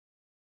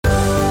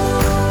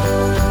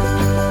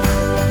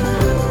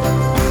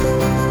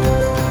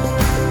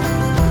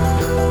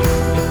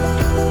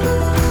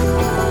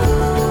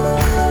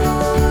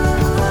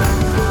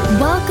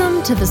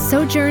to the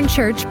Sojourn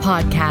Church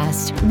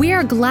podcast. We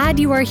are glad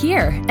you are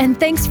here, and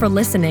thanks for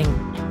listening.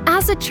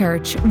 As a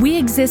church, we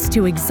exist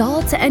to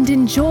exalt and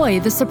enjoy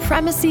the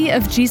supremacy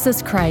of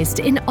Jesus Christ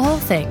in all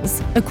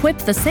things, equip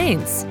the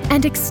saints,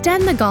 and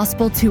extend the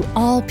gospel to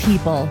all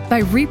people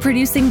by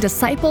reproducing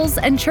disciples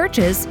and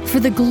churches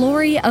for the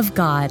glory of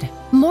God.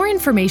 More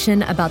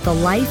information about the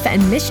life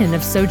and mission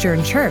of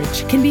Sojourn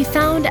Church can be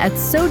found at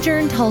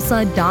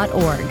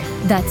sojourntulsa.org.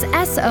 That's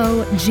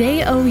SOJOURN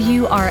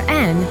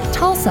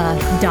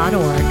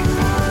Tulsa.org.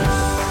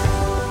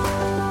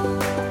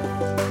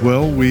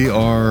 Well, we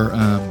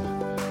are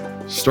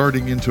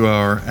starting into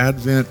our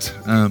Advent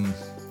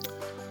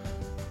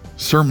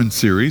sermon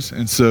series.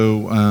 And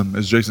so,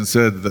 as Jason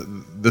said,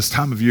 this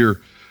time of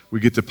year, we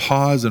get to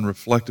pause and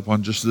reflect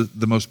upon just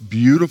the most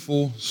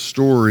beautiful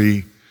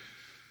story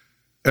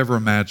ever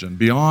imagined,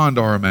 beyond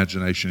our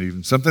imagination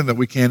even, something that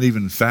we can't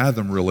even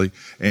fathom really.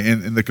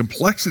 And the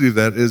complexity of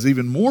that is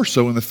even more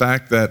so in the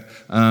fact that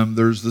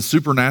there's the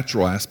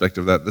supernatural aspect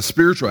of that, the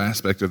spiritual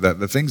aspect of that,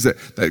 the things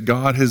that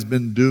God has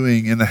been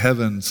doing in the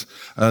heavens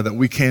that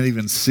we can't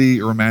even see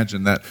or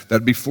imagine,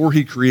 that before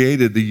he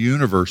created the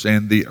universe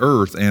and the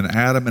earth and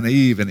Adam and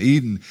Eve and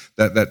Eden,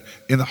 that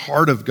in the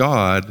heart of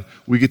God,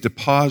 we get to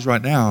pause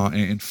right now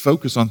and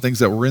focus on things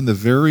that were in the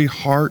very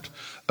heart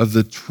of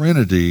the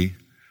Trinity.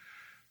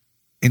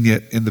 And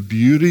yet, in the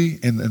beauty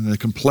and the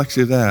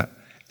complexity of that,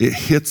 it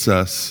hits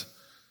us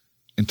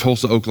in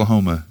Tulsa,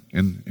 Oklahoma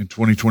in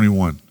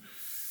 2021.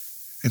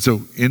 And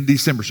so in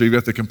December, so you've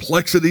got the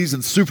complexities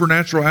and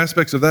supernatural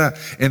aspects of that,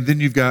 and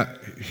then you've got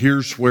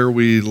here's where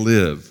we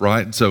live,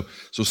 right? And so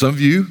some of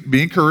you,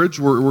 be encouraged.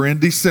 We're in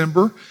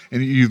December,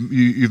 and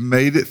you've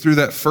made it through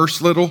that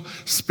first little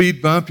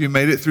speed bump. You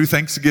made it through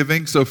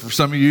Thanksgiving. So for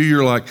some of you,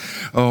 you're like,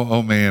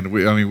 oh man,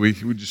 we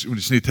just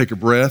need to take a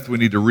breath. We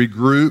need to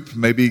regroup.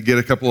 Maybe get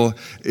a couple of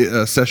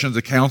sessions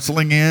of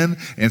counseling in.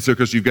 And so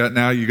because you got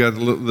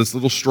this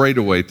little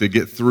straightaway to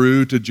get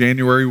through to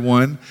January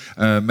 1.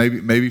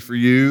 Maybe for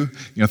you.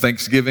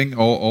 Thanksgiving,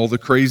 all the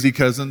crazy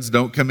cousins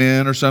don't come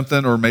in or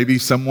something, or maybe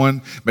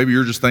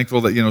you're just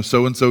thankful that,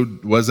 so-and-so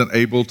wasn't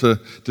able to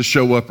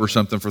show up or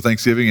something for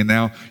Thanksgiving, and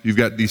now you've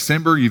got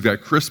December, you've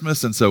got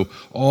Christmas, and so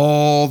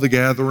all the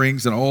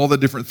gatherings and all the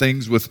different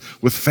things with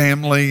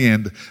family,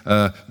 and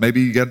maybe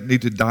you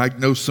need to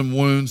diagnose some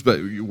wounds, but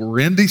we're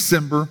in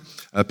December.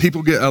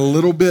 People get a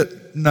little bit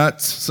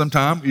nuts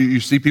sometimes. You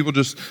see people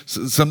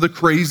some of the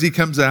crazy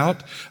comes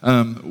out.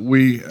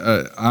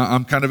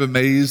 I'm kind of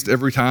amazed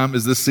every time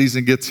as this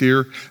season gets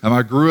here.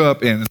 I grew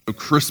up and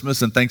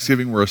Christmas and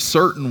Thanksgiving were a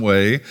certain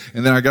way,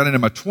 and then I got into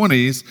my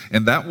 20s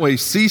and that way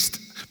ceased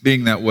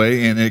being that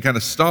way, and it kind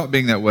of stopped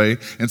being that way,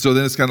 and so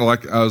then it's kind of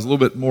like I was a little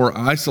bit more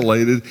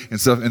isolated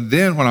and stuff. And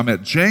then when I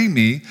met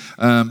Jamie,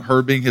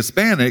 her being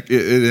Hispanic, and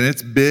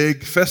it's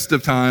big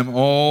festive time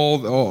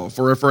all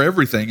for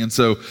everything, and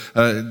so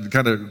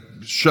kind of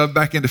shoved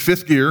back into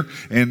fifth gear,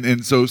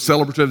 and so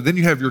celebrative. Then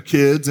you have your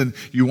kids, and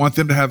you want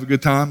them to have a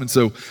good time, and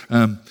so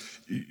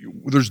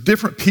there's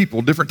different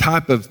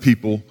type of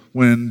people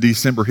when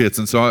December hits.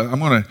 And so I'm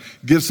going to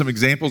give some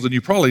examples, and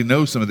you probably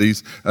know some of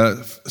these.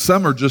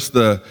 Some are just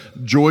the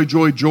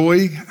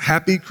joy,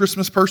 happy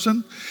Christmas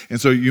person.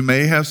 And so you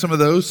may have some of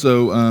those.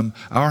 So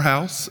our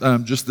house,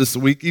 just this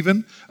week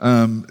even,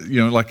 one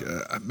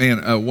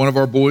of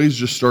our boys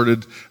just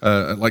started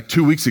like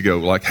 2 weeks ago,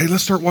 like, hey,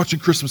 let's start watching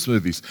Christmas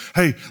movies.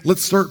 Hey,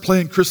 let's start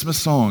playing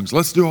Christmas songs.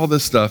 Let's do all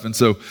this stuff. And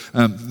so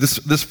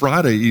this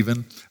Friday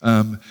even,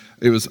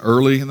 it was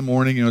early in the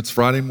morning, it's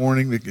Friday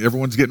morning,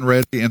 everyone's getting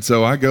ready, and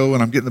so I go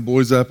and I'm getting the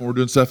boys up and we're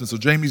doing stuff, and so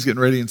Jamie's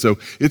getting ready, and so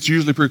it's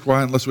usually pretty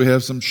quiet unless we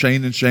have some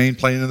Shane and Shane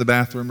playing in the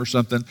bathroom or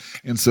something,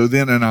 and so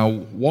then I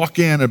walk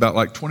in about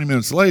like 20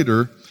 minutes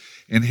later,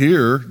 and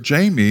here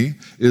Jamie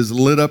is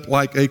lit up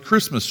like a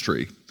Christmas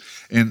tree.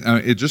 And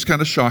it's just kind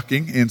of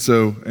shocking. And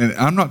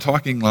I'm not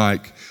talking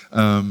like,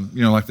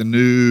 like the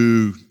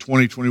new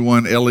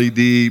 2021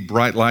 LED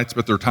bright lights,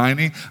 but they're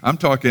tiny. I'm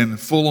talking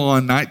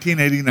full-on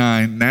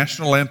 1989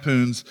 National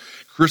Lampoon's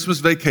Christmas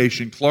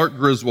Vacation, Clark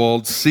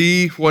Griswold,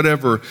 see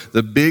whatever,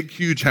 the big,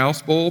 huge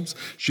house bulbs.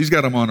 She's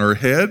got them on her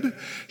head.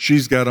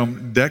 She's got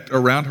them decked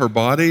around her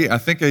body. I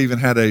think I even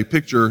had a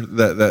picture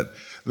that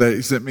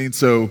he sent me.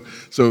 So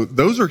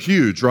those are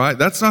huge, right?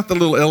 That's not the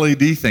little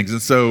LED things.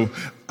 And so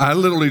I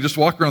literally just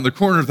walk around the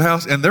corner of the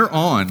house and they're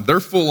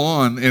full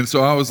on. And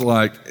so I was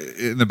like,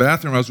 in the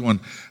bathroom, I was going,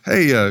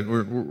 hey,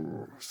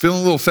 we're feeling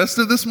a little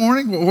festive this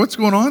morning? What's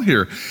going on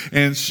here?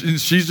 And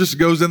she just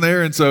goes in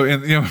there. And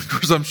of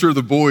course, I'm sure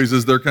the boys,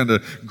 as they're kind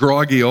of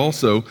groggy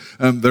also,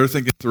 they're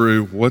thinking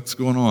through what's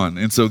going on.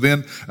 And so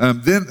then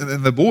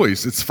the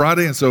boys, it's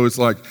Friday. And so it's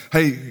like,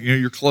 hey,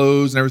 your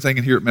clothes and everything.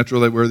 And here at Metro,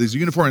 they wear these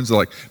uniforms. They're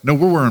like, no,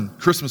 we're wearing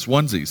Christmas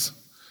onesies.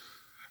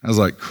 I was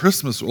like,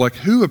 Christmas, like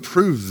who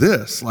approved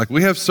this? Like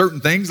we have certain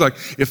things, like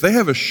if they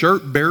have a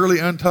shirt barely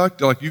untucked,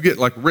 like you get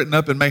like written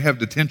up and may have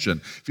detention.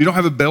 If you don't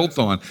have a belt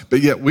on,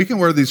 but yet we can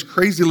wear these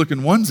crazy looking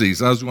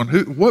onesies. I was going,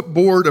 what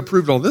board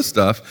approved all this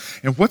stuff?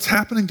 And what's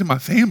happening to my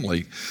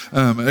family?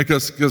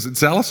 Because in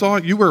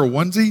Sallisaw, you wear a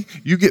onesie,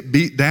 you get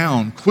beat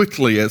down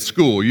quickly at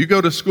school. You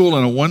go to school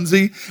in a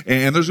onesie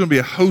and there's going to be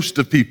a host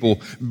of people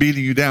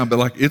beating you down, but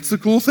like it's the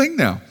cool thing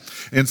now.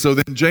 And so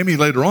then Jamie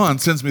later on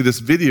sends me this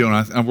video,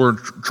 and we're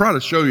trying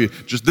to show you,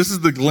 just this is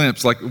the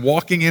glimpse, like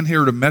walking in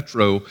here to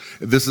Metro.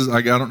 This is,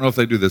 I don't know if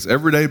they do this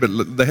every day, but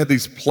they had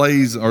these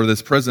plays or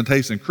this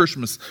presentation,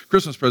 Christmas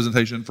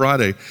presentation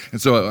Friday. And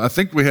so I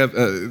think we have,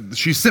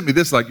 she sent me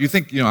this, like, you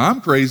think,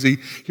 I'm crazy.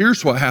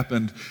 Here's what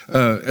happened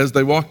as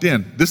they walked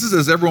in. This is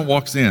as everyone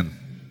walks in.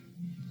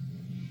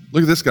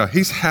 Look at this guy.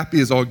 He's happy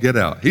as all get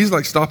out. He's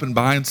like stopping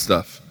buying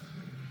stuff.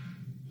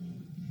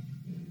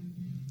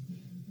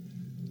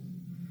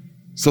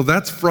 So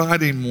that's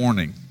Friday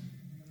morning.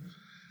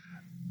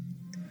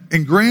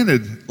 And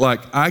granted, like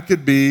I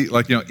could be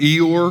like,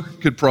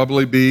 Eeyore could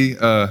probably be,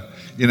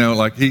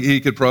 like he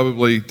could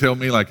probably tell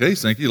me like, hey,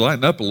 Sankey,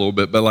 lighten up a little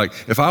bit. But like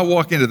if I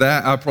walk into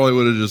that, I probably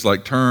would have just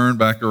like turned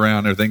back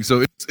around and everything.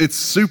 So it's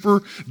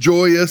super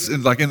joyous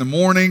and like in the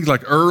morning,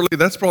 like early,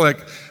 that's probably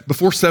like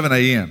before 7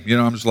 a.m.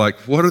 I'm just like,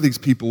 what are these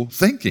people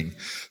thinking?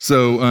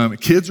 So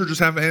kids are just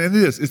having, and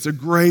it's a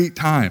great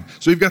time.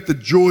 So you've got the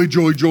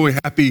joy,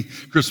 happy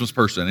Christmas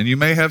person. And you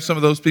may have some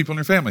of those people in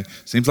your family.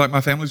 Seems like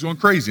my family's going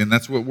crazy, and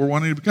that's what we're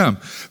wanting to become.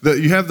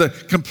 You have the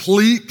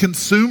complete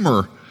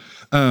consumer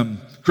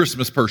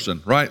Christmas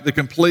person, right? The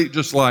complete,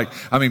 just like,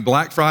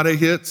 Black Friday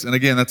hits, and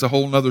again, that's a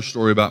whole nother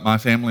story about my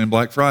family and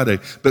Black Friday,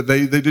 but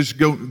they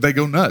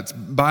go nuts,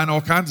 buying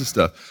all kinds of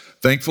stuff.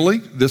 Thankfully,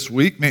 this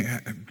week,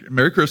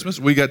 Merry Christmas,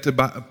 we got to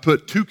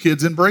put 2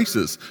 kids in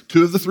braces.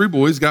 2 of the 3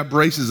 boys got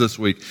braces this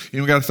week.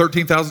 We got a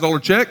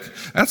 $13,000 check.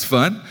 That's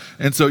fun.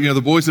 And so,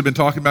 the boys have been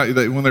talking about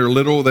that when they were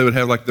little, they would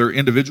have like their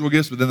individual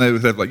gifts, but then they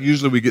would have like,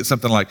 usually we get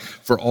something like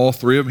for all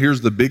 3 of them,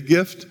 here's the big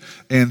gift.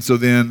 And so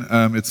then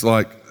it's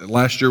like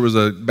last year was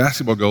a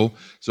basketball goal.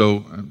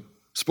 So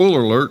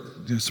spoiler alert,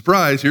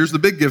 surprise, here's the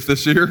big gift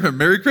this year.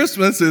 Merry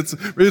Christmas. It's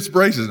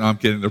braces. No, I'm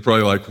kidding. They're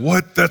probably like,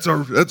 what? That's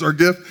our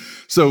gift.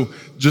 So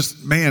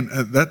just, man,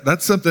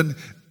 that's something.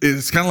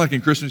 It's kind of like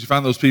in Christmas, you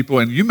find those people,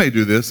 and you may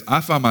do this.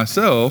 I find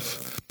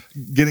myself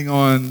getting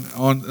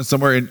on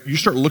somewhere, and you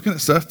start looking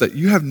at stuff that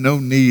you have no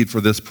need for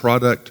this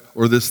product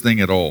or this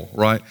thing at all,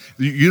 right?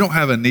 You don't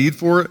have a need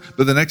for it,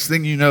 but the next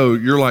thing you know,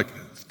 you're like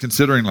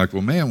considering like,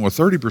 well, man,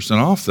 30%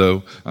 off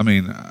though. I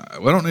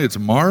don't need it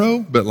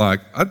tomorrow, but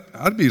like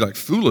I'd be like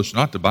foolish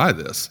not to buy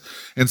this.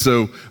 And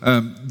so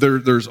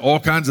there's all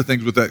kinds of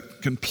things with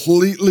that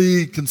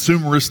completely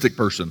consumeristic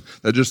person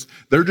that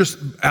they're just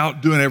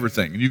out doing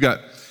everything. And you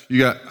got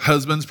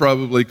husbands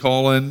probably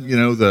calling,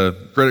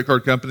 the credit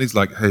card companies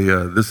like, hey,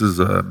 this is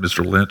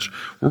Mr. Lynch.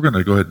 We're going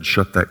to go ahead and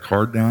shut that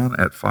card down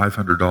at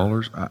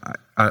 $500.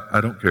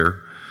 I don't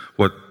care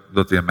what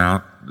the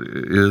amount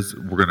is.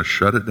 We're going to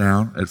shut it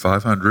down at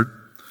 $500.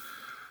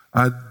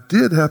 I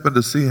did happen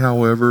to see,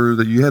 however,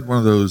 that you had one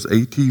of those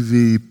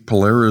ATV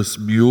Polaris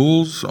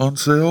mules on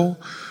sale.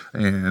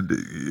 And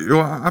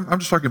I'm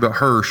just talking about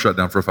her shut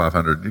down for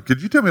 $500.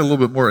 Could you tell me a little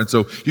bit more? And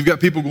so you've got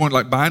people going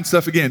like buying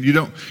stuff again. You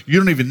don't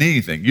even need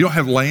anything. You don't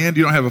have land.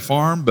 You don't have a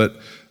farm, but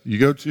you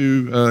go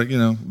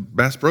to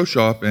Bass Pro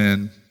Shop,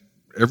 and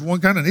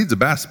everyone kind of needs a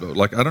bass boat.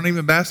 Like I don't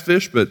even bass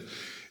fish, but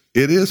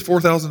it is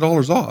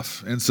 $4,000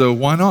 off, and so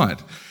why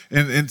not?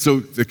 And so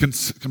the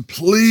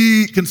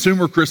complete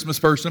consumer Christmas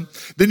person.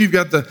 Then you've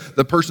got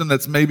the person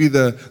that's maybe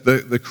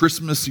the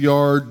Christmas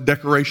yard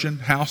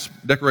house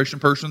decoration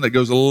person that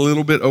goes a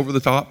little bit over the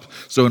top.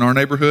 So in our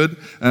neighborhood,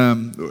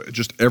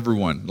 just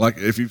everyone. Like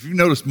if you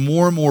notice,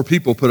 more and more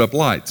people put up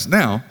lights.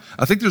 Now,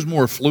 I think there's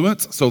more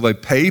affluence, so they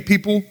pay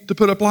people to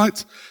put up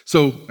lights.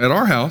 So at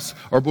our house,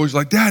 our boys are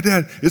like, Dad,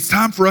 it's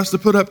time for us to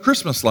put up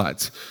Christmas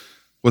lights.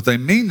 What they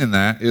mean in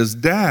that is,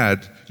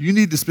 Dad, you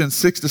need to spend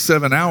 6 to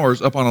 7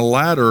 hours up on a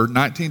ladder,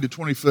 19 to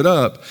 20 foot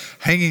up,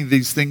 hanging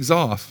these things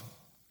off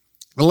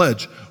the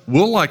ledge.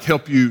 We'll like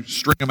help you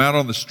string them out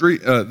on the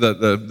street,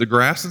 the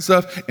grass and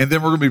stuff, and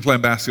then we're going to be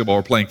playing basketball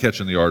or playing catch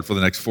in the yard for the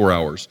next 4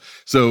 hours.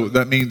 So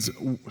that means,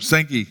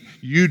 Sankey,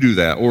 you do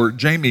that, or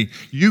Jamie,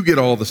 you get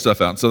all the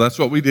stuff out. And so that's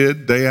what we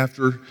did. Day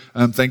after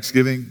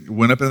Thanksgiving,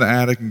 went up in the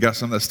attic and got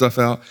some of that stuff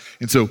out.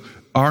 And so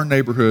our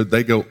neighborhood,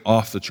 they go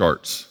off the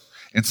charts.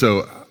 And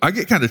so I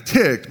get kind of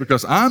ticked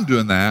because I'm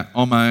doing that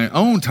on my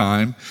own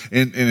time,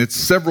 and it's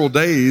several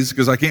days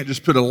because I can't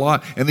just put a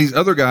lot. And these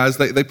other guys,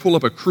 they pull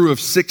up a crew of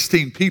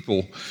 16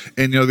 people,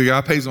 and the guy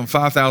pays them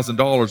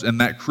 $5,000,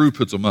 and that crew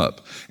puts them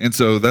up. And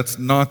so that's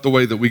not the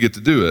way that we get to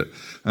do it.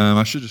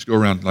 I should just go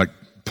around like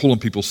pulling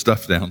people's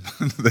stuff down.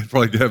 They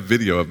probably have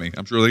video of me.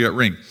 I'm sure they got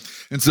Ring.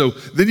 And so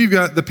then you've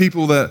got the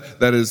people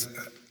that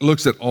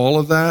looks at all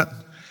of that,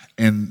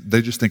 and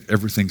they just think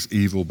everything's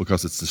evil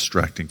because it's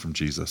distracting from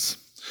Jesus.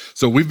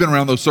 So we've been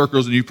around those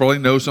circles, and you probably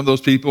know some of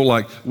those people.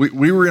 Like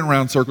we were in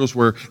around circles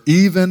where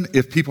even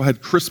if people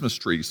had Christmas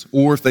trees,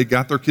 or if they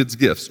got their kids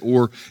gifts,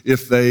 or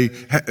if they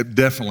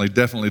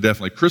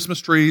definitely Christmas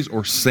trees,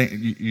 or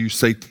you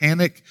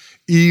satanic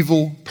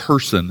evil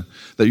person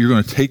that you're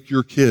going to take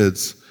your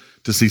kids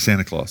to see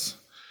Santa Claus.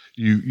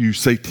 You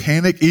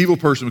satanic evil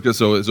person, because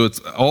so it's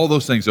all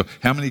those things. So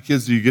how many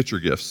kids do you get your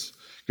gifts?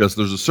 Because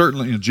there's a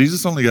certain,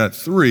 Jesus only got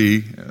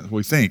 3,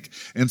 we think.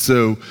 And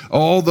so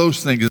all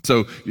those things, and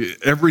so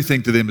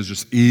everything to them is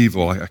just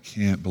evil. I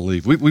can't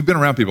believe. We've been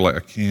around people like, I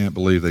can't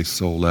believe they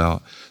sold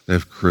out. They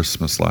have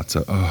Christmas lights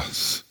up. Oh,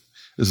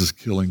 this is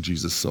killing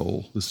Jesus'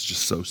 soul. This is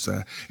just so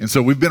sad. And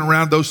so we've been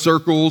around those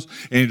circles,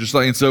 and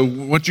and so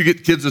once you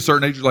get kids a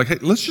certain age, you're like, hey,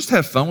 let's just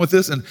have fun with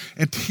this and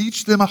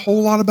teach them a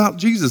whole lot about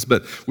Jesus.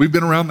 But we've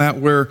been around that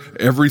where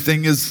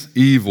everything is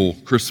evil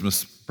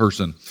Christmas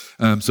person.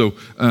 And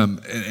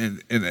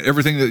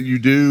everything that you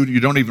do, you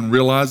don't even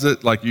realize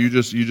it. Like you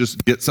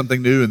just get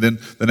something new, and then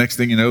the next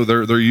thing you know,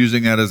 they're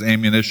using that as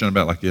ammunition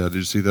about like, yeah, did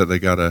you see that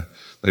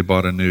they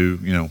bought a new,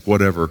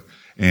 whatever.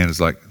 And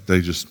it's like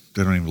they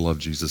don't even love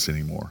Jesus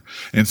anymore.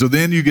 And so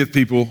then you get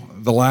people,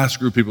 the last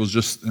group of people is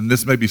just, and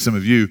this may be some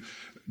of you,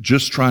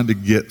 just trying to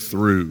get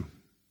through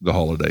the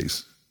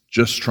holidays,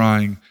 just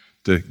trying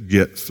to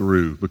get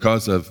through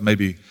because of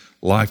maybe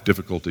life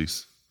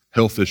difficulties,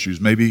 health issues,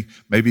 maybe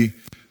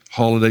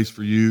holidays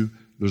for you,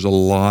 there's a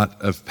lot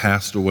of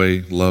passed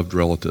away loved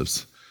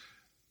relatives.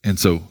 And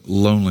so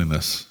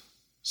loneliness,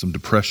 some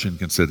depression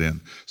can sit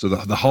in. So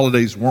the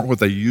holidays weren't what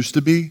they used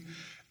to be.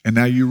 And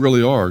now you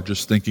really are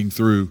just thinking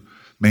through,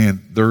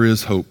 man, there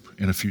is hope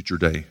in a future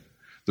day.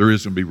 There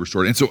is going to be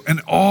restored. And so, in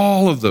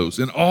all of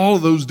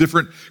those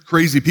different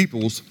crazy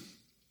peoples,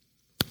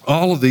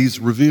 all of these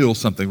reveal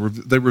something.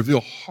 They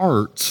reveal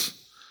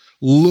hearts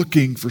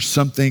looking for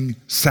something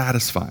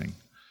satisfying.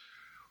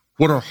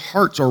 What our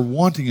hearts are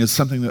wanting is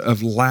something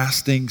of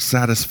lasting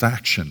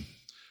satisfaction.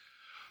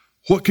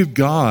 What could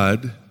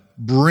God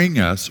bring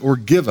us or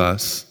give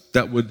us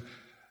that would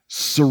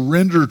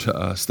surrender to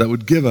us, that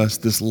would give us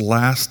this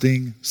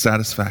lasting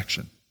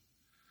satisfaction?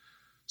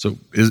 So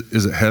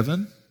is it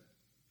heaven?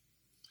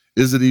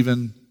 Is it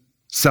even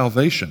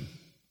salvation?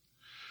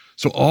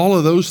 So all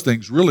of those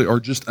things really are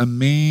just a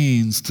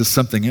means to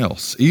something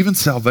else, even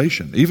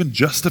salvation, even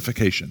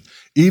justification,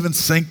 even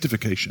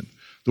sanctification.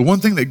 The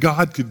one thing that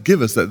God could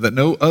give us that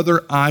no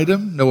other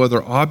item, no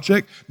other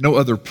object, no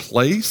other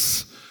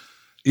place,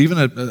 even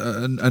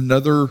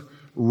another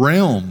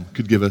realm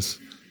could give us,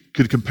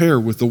 could compare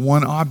with the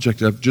one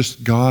object of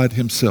just God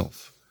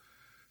himself.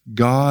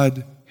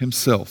 God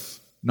himself.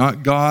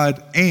 Not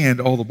God and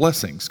all the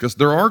blessings, because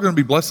there are going to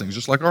be blessings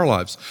just like our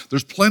lives.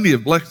 There's plenty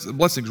of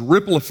blessings,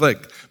 ripple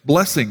effect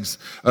blessings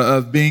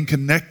of being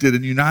connected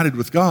and united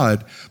with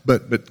God.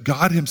 But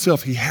God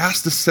himself, he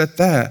has to set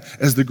that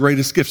as the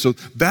greatest gift. So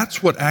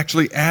that's what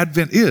actually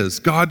Advent is.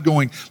 God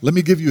going, let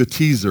me give you a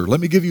teaser. Let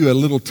me give you a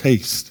little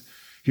taste.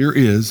 Here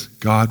is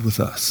God with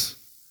us.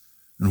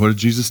 And what did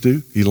Jesus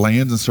do? He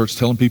lands and starts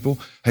telling people,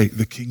 hey,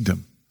 the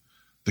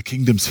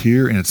kingdom's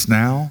here and it's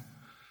now.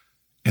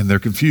 And they're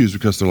confused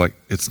because they're like,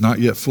 it's not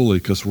yet fully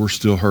because we're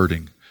still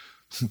hurting.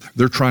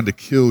 They're trying to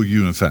kill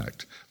you, in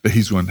fact. But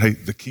he's going, hey,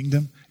 the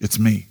kingdom, it's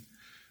me.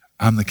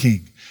 I'm the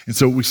king. And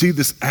so we see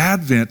this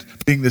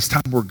Advent being this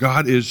time where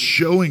God is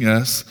showing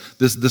us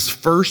this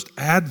first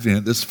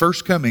Advent, this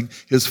first coming,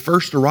 his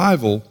first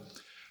arrival.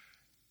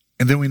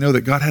 And then we know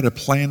that God had a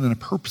plan and a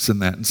purpose in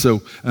that. And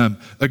so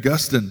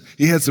Augustine,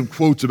 he had some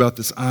quotes about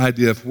this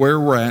idea of where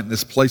we're at in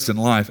this place in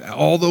life,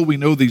 although we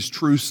know these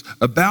truths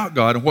about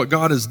God and what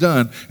God has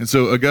done. And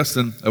so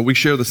Augustine, we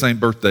share the same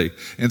birthday.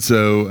 And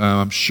so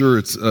I'm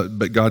sure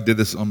but God did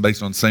this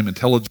based on the same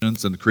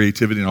intelligence and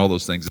creativity and all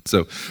those things. And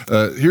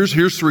so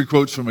here's 3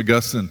 quotes from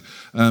Augustine.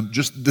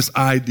 Just this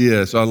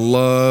idea. So I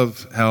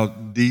love how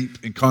deep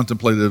and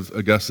contemplative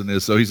Augustine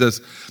is. So he says,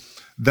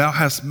 thou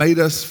hast made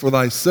us for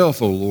thyself,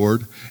 O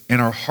Lord,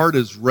 and our heart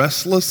is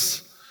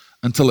restless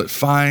until it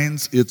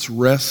finds its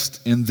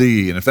rest in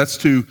thee. And if that's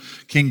too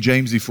King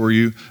Jamesy for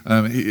you,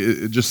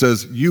 it just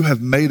says, you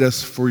have made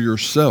us for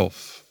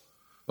yourself,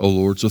 O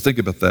Lord. So think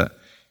about that.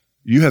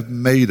 You have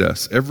made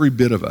us, every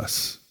bit of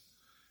us.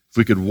 If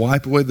we could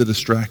wipe away the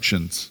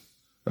distractions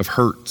of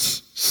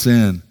hurts,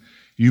 sin,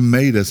 you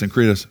made us and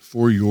created us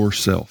for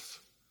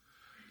yourself.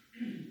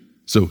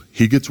 So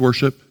he gets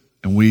worship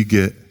and we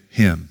get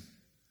him.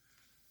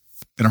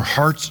 And our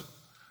hearts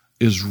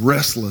is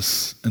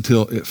restless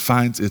until it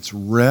finds its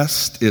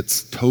rest,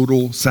 its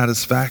total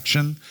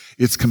satisfaction,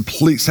 its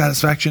complete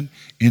satisfaction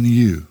in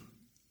you.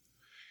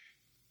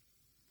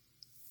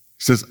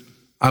 He says,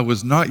 I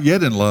was not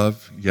yet in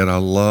love, yet I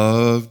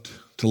loved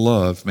to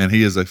love. Man,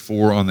 he is a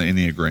 4 on the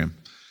Enneagram.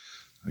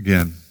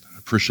 Again,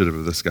 appreciative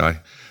of this guy.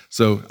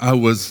 So I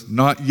was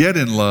not yet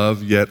in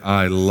love, yet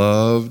I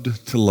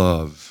loved to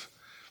love.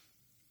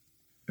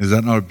 Is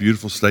that not a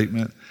beautiful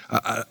statement?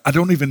 I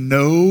don't even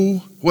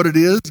know what it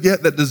is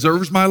yet that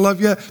deserves my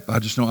love yet, but I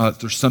just know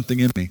there's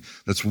something in me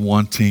that's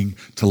wanting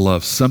to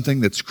love, something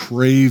that's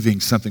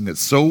craving, something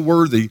that's so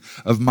worthy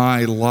of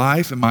my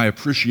life and my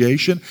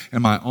appreciation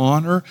and my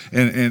honor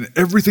and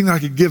everything that I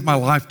could give my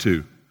life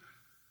to.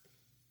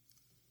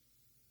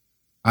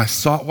 I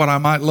sought what I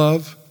might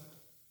love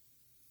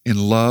in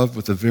love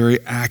with the very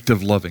act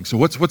of loving. So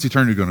what's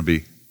eternity going to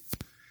be?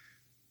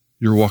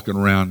 You're walking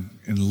around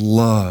in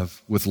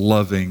love with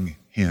loving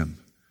Him.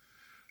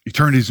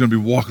 Eternity is going to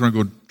be walking around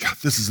going, God,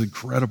 this is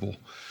incredible.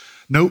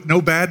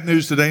 No bad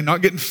news today,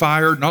 not getting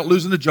fired, not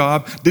losing a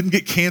job, didn't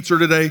get cancer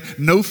today,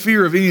 no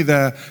fear of any of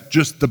that,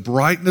 just the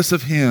brightness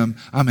of Him.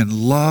 I'm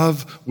in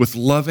love with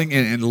loving,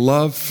 and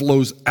love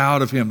flows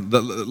out of Him.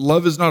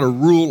 Love is not a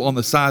rule on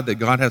the side that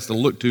God has to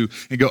look to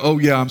and go, oh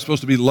yeah, I'm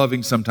supposed to be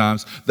loving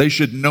sometimes. They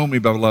should know me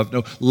by love.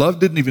 No, love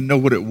didn't even know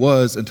what it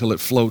was until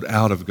it flowed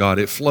out of God.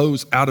 It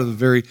flows out of the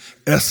very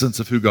essence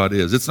of who God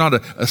is. It's not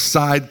a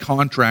side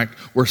contract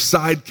or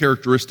side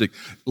characteristic.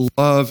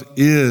 Love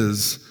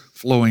is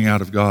flowing out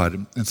of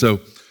God. And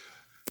so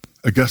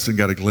Augustine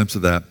got a glimpse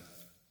of that.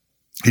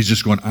 He's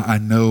just going, I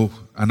know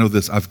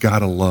this. I've got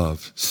to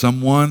love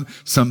someone,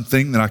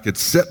 something that I could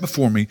set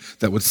before me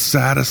that would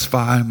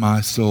satisfy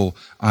my soul.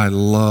 I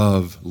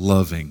love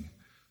loving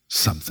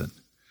something.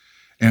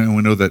 And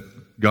we know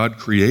that God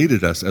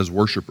created us as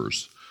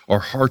worshipers. Our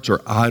hearts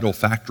are idol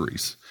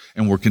factories,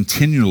 and we're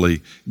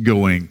continually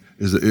going,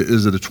 is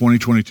it a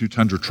 2022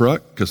 Tundra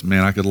truck? Because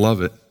man, I could love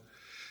it.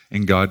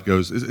 And God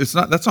goes,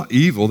 that's not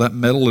evil, that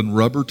metal and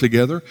rubber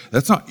together,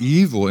 that's not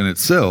evil in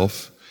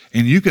itself.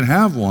 And you can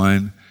have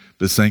one,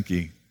 but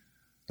Sankey,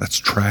 that's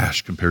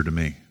trash compared to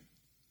me.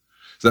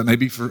 So that may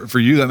be for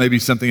you, that may be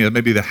something, that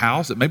may be the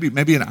house, it may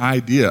be an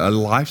idea, a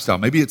lifestyle.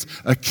 Maybe it's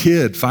a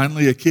kid,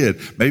 finally a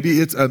kid.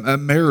 Maybe it's a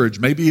marriage.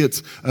 Maybe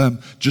it's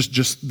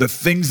just the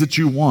things that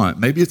you want.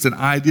 Maybe it's an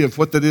idea of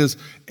what that is.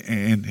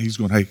 And He's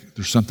going, hey,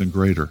 there's something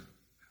greater.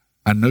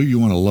 I know you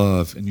want to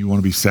love and you want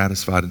to be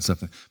satisfied in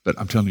something, but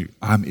I'm telling you,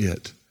 I'm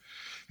it.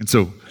 And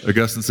so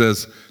Augustine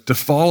says, to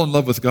fall in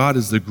love with God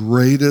is the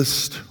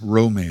greatest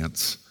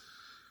romance.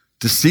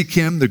 To seek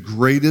Him, the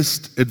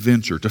greatest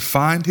adventure. To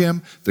find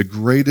Him, the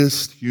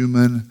greatest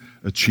human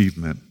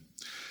achievement.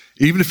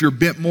 Even if you're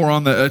bent more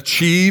on the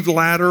achieve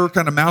ladder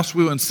kind of mouse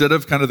wheel instead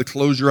of kind of the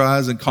close your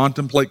eyes and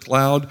contemplate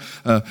cloud,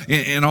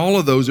 in all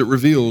of those it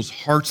reveals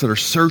hearts that are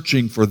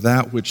searching for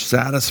that which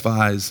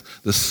satisfies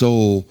the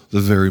soul the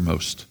very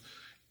most.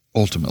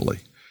 Ultimately.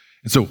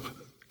 And so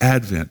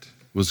Advent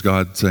was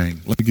God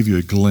saying, let me give you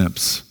a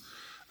glimpse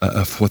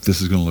of what this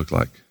is going to look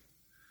like.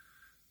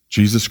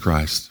 Jesus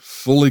Christ,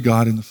 fully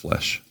God in the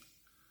flesh,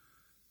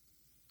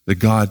 the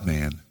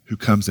God-man who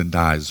comes and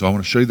dies. So I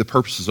want to show you the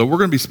purposes. So we're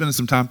going to be spending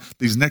some time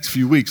these next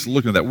few weeks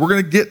looking at that. We're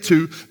going to get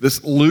to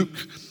this Luke,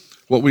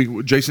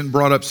 Jason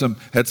brought up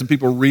had some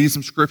people read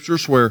some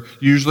scriptures where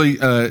usually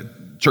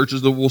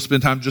churches that will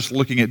spend time just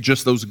looking at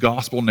just those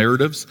gospel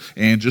narratives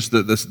and just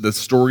the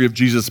story of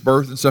Jesus'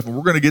 birth and stuff. And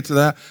we're going to get to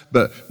that.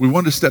 But we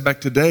wanted to step back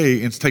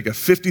today and take a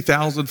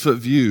 50,000-foot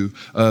view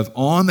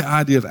on the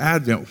idea of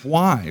Advent.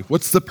 Why?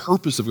 What's the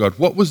purpose of God?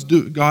 What was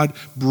God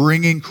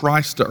bringing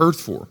Christ to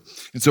earth for?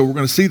 And so we're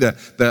going to see that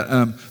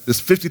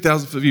this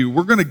 50,000-foot view.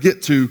 We're going to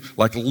get to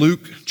like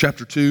Luke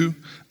chapter 2,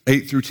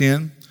 8 through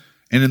 10.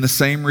 And in the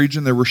same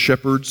region, there were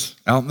shepherds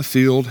out in the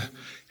field,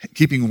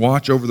 keeping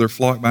watch over their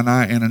flock by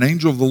night, and an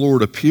angel of the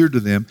Lord appeared to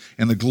them,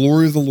 and the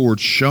glory of the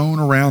Lord shone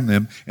around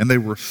them, and they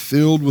were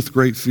filled with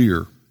great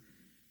fear.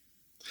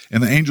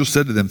 And the angel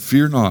said to them,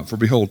 fear not, for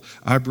behold,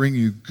 I bring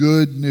you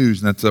good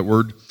news, and that's that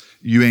word,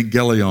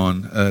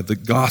 euangelion, the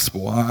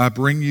gospel. I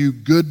bring you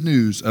good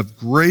news of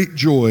great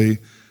joy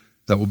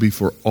that will be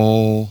for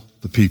all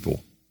the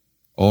people,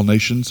 all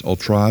nations, all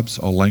tribes,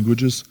 all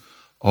languages,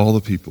 all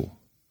the people.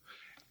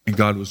 And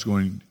God was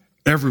going,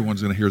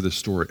 everyone's going to hear this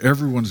story.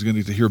 Everyone's going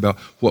to get to hear about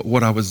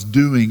what I was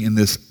doing in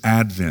this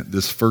Advent,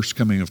 this first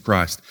coming of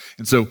Christ.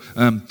 And so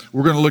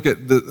we're going to look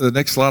at the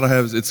next slide I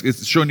have.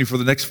 It's showing you for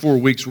the next 4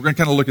 weeks. We're going to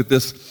kind of look at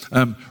this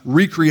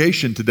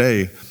recreation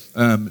today,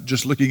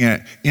 just looking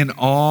at in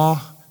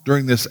awe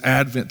during this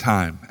Advent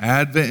time.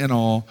 Advent in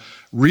awe,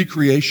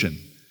 recreation.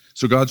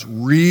 So God's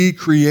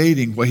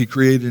recreating what He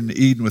created in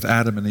Eden with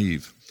Adam and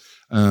Eve.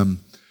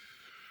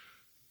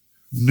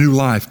 New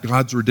life,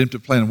 God's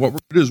redemptive plan. And what we're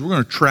going to do is we're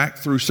going to track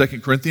through 2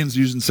 Corinthians,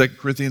 using 2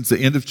 Corinthians, the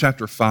end of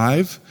chapter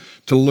 5,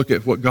 to look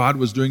at what God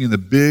was doing in the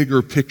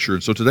bigger picture.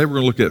 And so today we're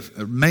going to look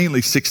at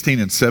mainly 16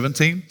 and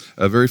 17,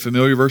 a very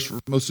familiar verse for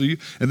most of you.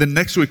 And then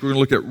next week we're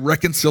going to look at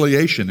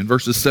reconciliation in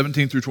verses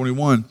 17 through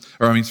 21,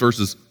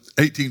 verses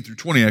 18 through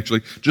 20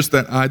 actually, just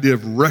that idea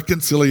of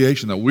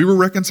reconciliation, that we were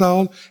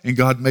reconciled and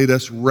God made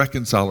us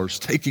reconcilers,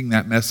 taking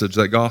that message,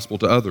 that gospel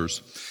to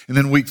others. And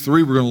then week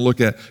 3 we're going to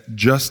look at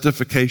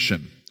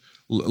justification.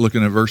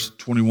 Looking at verse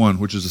 21,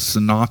 which is a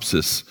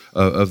synopsis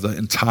of the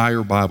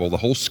entire Bible, the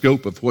whole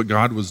scope of what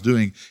God was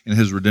doing in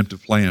His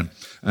redemptive plan.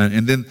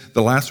 And then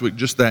the last week,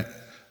 just that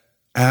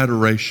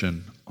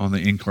adoration on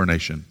the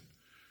incarnation.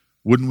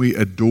 Wouldn't we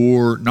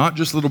adore not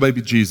just little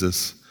baby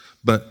Jesus,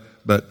 but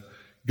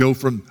go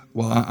from,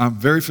 well, I'm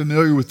very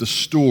familiar with the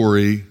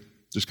story,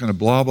 just kind of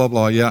blah, blah,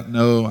 blah. Yeah,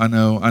 no, I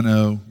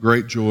know.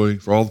 Great joy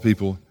for all the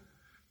people.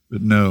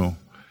 But no,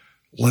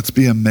 let's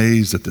be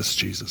amazed at this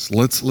Jesus.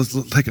 Let's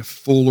take a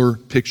fuller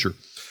picture.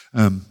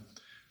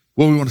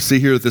 What we want to see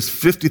here at this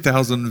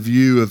 50,000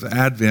 view of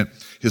Advent,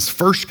 his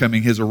first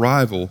coming, his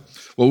arrival,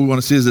 what we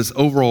want to see is this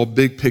overall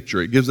big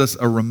picture. It gives us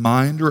a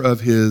reminder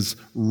of his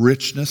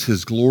richness,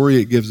 his glory.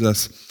 It gives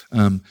us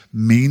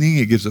meaning.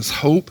 It gives us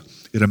hope.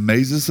 It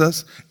amazes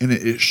us, and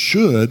it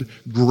should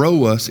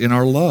grow us in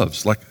our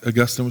loves, like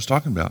Augustine was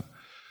talking about.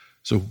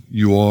 So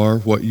you are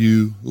what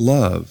you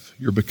love.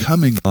 You're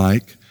becoming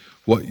like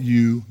what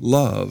you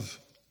love.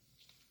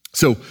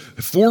 So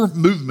 4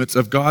 movements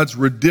of God's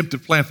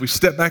redemptive plan. If we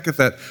step back at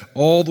that,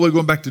 all the way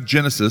going back to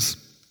Genesis,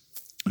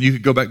 you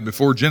could go back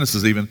before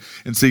Genesis even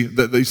and see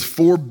that these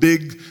 4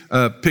 big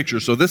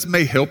pictures. So this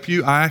may help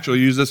you. I actually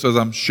use this as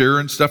I'm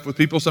sharing stuff with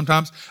people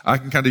sometimes. I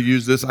can kind of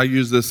use this. I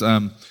use this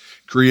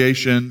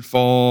creation,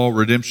 fall,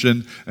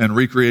 redemption, and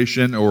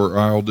recreation, or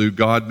I'll do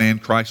God, man,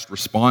 Christ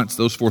response.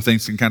 Those 4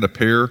 things can kind of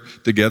pair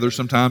together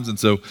sometimes. And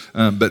so,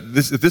 but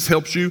if this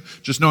helps you,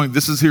 just knowing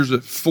here's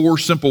 4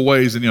 simple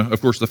ways. And,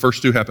 of course, the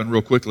first 2 happen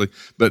real quickly.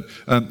 But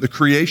the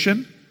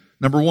creation,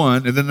 number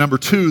 1, and then number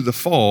 2, the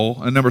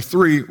fall, and number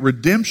 3,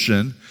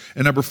 redemption,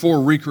 and number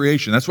 4,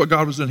 recreation. That's what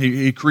God was doing.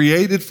 He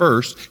created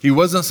first. He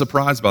wasn't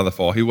surprised by the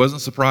fall. He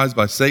wasn't surprised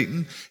by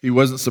Satan. He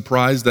wasn't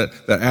surprised that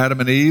Adam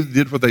and Eve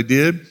did what they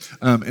did.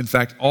 In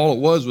fact, all it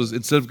was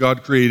instead of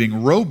God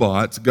creating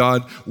robots,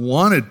 God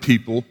wanted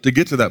people to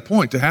get to that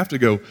point, to have to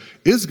go,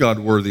 is God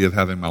worthy of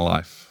having my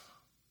life?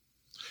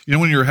 You know,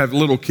 when you have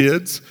little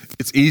kids,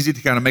 it's easy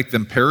to kind of make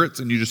them parrots,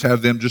 and you just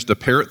have them just to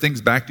parrot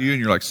things back to you,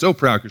 and you're like so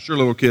proud because your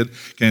little kid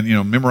can,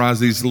 memorize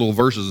these little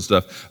verses and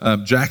stuff.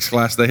 Jack's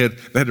class, they had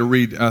to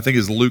read, I think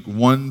it's Luke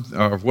 1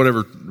 or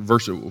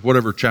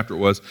whatever chapter it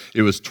was.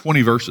 It was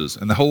 20 verses,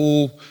 and the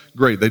whole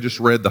grade, they just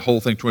read the whole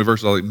thing, 20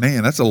 verses. I was like,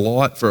 man, that's a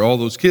lot for all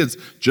those kids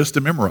just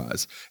to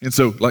memorize. And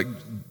so,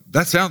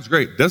 that sounds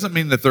great. Doesn't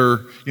mean that they're,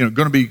 going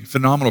to be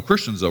phenomenal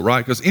Christians though,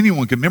 right? Because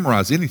anyone can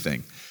memorize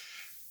anything.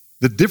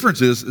 The difference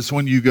is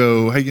when you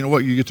go, hey, you know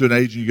what? You get to an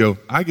age and you go,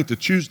 I get to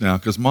choose now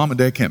because mom and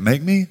dad can't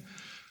make me.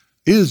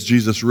 Is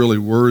Jesus really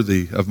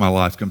worthy of my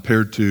life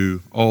compared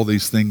to all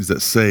these things that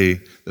say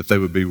that they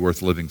would be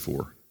worth living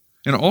for?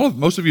 And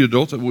most of you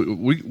adults,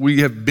 we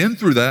have been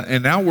through that,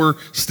 and now we're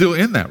still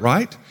in that,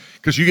 right?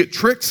 Because you get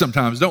tricked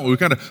sometimes, don't we? We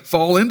kind of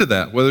fall into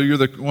that, whether you're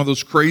one of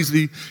those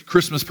crazy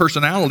Christmas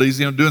personalities,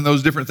 doing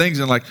those different things,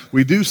 and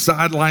we do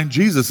sideline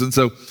Jesus. And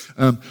so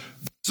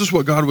this is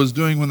what God was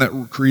doing when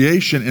that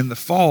creation in the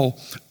fall,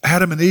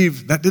 Adam and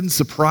Eve, that didn't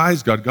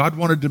surprise God. God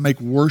wanted to make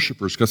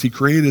worshipers because he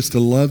created us to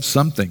love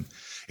something.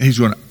 And he's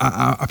going,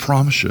 I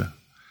promise you,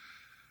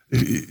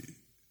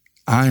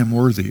 I am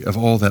worthy of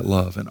all that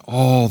love and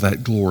all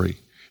that glory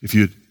if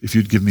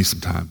you'd give me some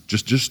time,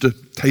 just to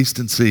taste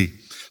and see.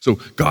 So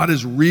God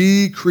is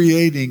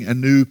recreating a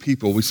new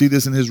people. We see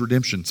this in his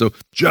redemption. So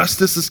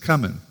justice is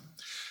coming.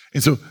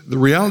 And so the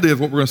reality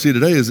of what we're going to see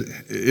today is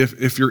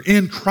if you're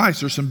in Christ,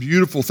 there's some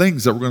beautiful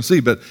things that we're going to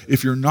see. But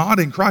if you're not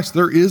in Christ,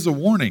 there is a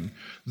warning.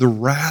 The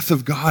wrath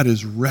of God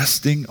is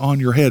resting on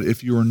your head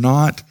if you are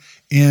not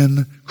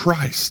in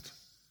Christ.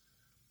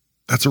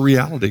 That's a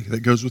reality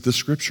that goes with this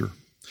scripture.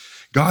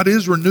 God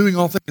is renewing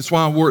all things. That's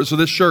why I wore it. So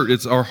this shirt,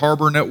 it's our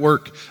Harbor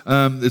Network.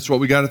 It's what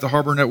we got at the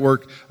Harbor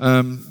Network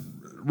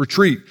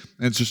retreat.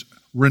 And it's just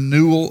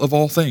renewal of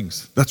all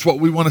things. That's what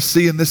we want to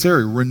see in this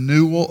area,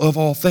 renewal of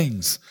all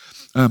things.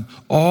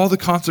 All the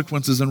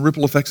consequences and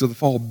ripple effects of the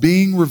fall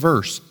being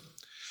reversed.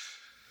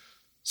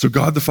 So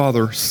God the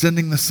Father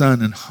sending the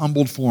Son in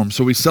humbled form.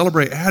 So we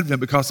celebrate Advent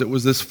because it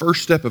was this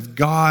first step of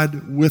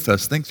God with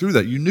us. Think through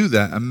that. You knew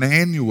that.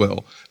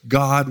 Emmanuel,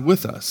 God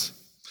with us.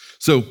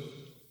 So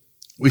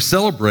we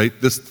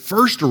celebrate this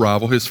first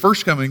arrival, his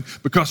first coming,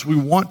 because we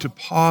want to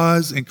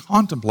pause and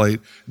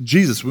contemplate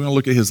Jesus. We want to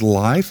look at his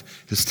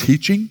life, his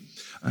teaching,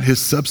 his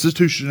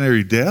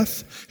substitutionary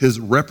death, his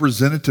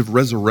representative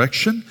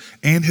resurrection,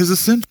 and his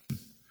ascension.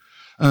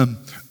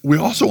 We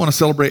also want to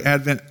celebrate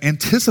Advent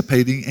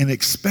anticipating and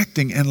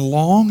expecting and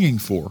longing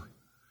for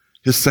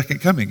his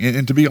second coming.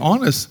 And to be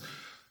honest,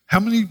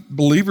 how many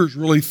believers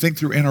really think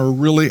through and are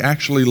really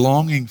actually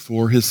longing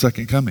for his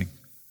second coming?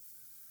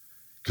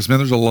 Because, man,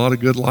 there's a lot of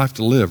good life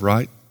to live,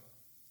 right?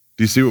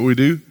 Do you see what we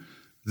do?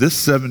 This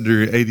 70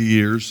 or 80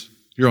 years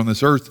here on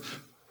this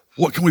earth,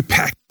 what can we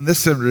pack in this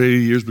 70 or 80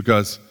 years?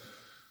 Because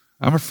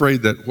I'm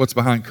afraid that what's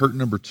behind curtain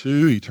number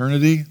 2,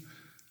 eternity,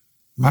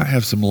 might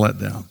have some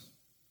letdown.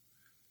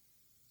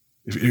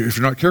 If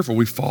you're not careful,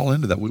 we fall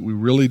into that. We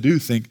really do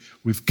think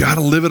we've got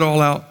to live it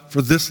all out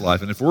for this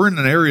life. And if we're in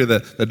an area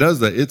that does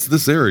that, it's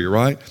this area,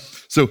 right?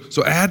 So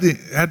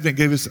Advent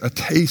gave us a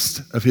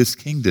taste of his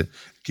kingdom.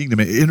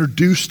 It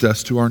introduced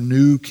us to our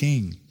new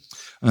king.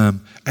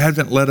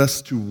 Advent led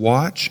us to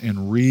watch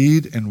and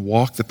read and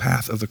walk the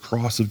path of the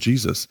cross of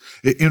Jesus.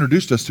 It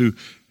introduced us to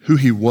who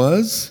he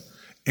was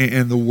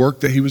and the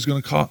work that he was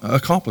going to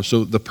accomplish.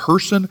 So the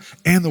person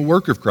and the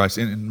work of Christ.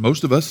 And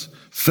most of us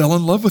fell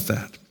in love with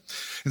that.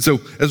 And so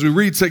as we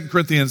read 2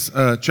 Corinthians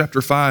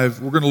chapter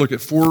 5, we're going to look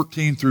at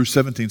 14 through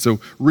 17. So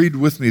read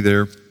with me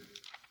there,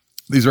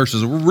 these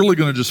verses. We're really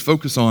going to just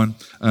focus on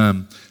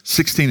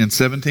 16 and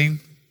 17.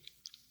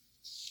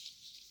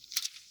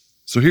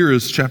 So here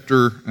is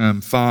chapter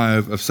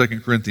 5 of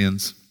 2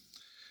 Corinthians,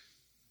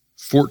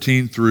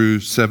 14 through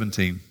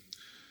 17.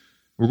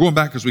 We're going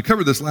back because we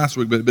covered this last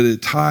week, but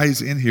it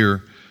ties in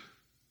here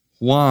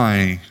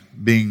why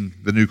being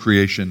the new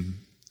creation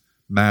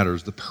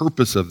matters, the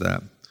purpose of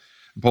that.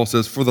 And Paul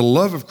says, for the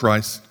love of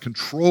Christ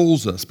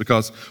controls us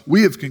because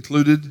we have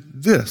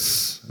concluded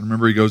this. And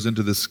remember, he goes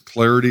into this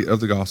clarity of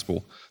the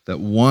gospel, that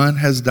one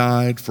has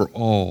died for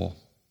all.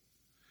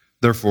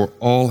 Therefore,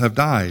 all have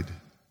died.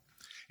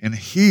 And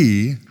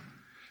he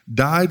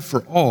died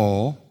for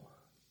all,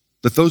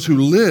 that those who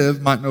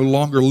live might no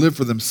longer live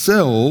for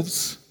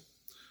themselves,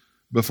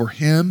 but for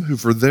him who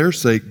for their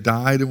sake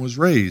died and was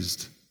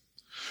raised.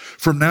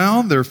 From now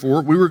on,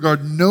 therefore, we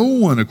regard no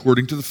one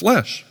according to the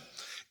flesh.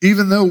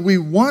 Even though we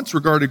once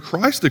regarded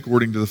Christ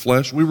according to the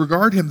flesh, we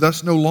regard him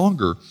thus no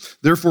longer.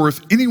 Therefore,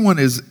 if anyone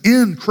is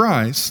in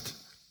Christ,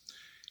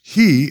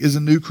 he is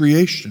a new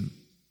creation.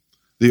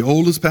 The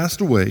old has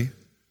passed away.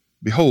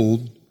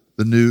 Behold,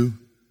 the new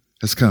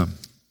has come.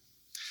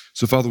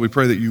 So, Father, we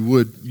pray that you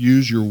would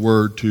use your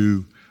word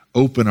to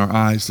open our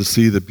eyes to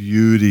see the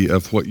beauty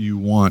of what you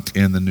want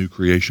in the new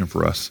creation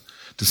for us,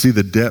 to see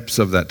the depths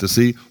of that, to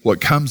see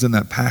what comes in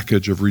that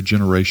package of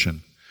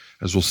regeneration,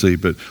 as we'll see.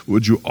 But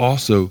would you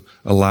also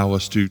allow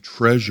us to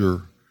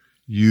treasure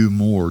you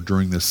more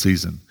during this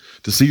season,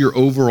 to see your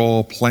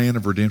overall plan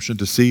of redemption,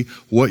 to see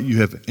what you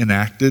have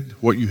enacted,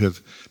 what you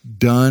have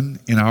done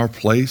in our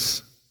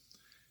place,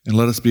 and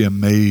let us be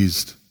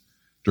amazed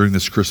during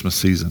this Christmas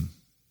season,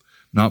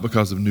 not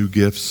because of new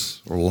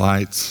gifts or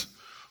lights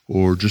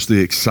or just the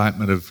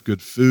excitement of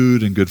good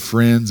food and good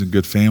friends and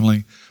good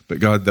family, but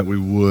God, that we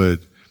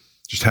would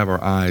just have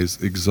our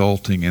eyes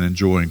exalting and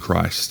enjoying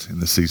Christ in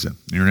this season.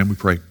 In your name we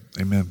pray.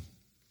 Amen.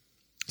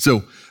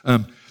 So,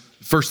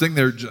 first thing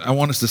there I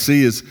want us to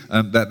see is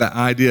that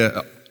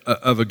idea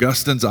of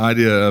Augustine's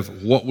idea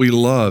of what we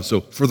love.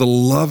 So, for the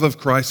love of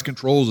Christ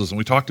controls us, and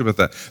we talked about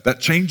that. That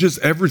changes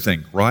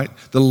everything, right?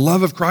 The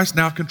love of Christ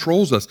now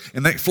controls us,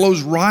 and that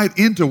flows right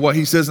into what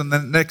he says in the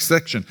next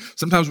section.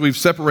 Sometimes we've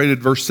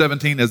separated verse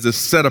 17 as this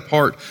set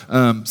apart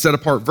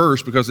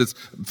verse because it's,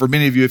 for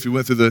many of you, if you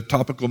went through the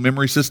topical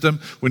memory system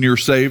when you were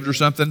saved or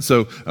something,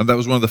 so that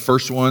was one of the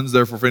first ones.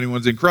 Therefore, if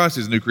anyone's in Christ,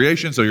 he's a new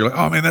creation. So you're like,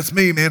 oh man, that's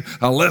me, man.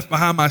 I left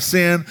behind my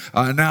sin,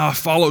 now I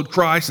followed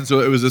Christ. And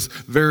so it was this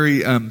very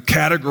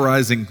categorizing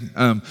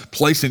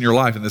place in your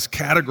life, and this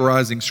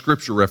categorizing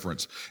scripture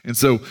reference. And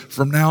so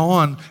from now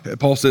on,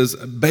 Paul says,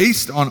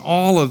 based on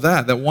all of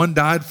that one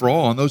died for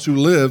all, and those who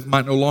live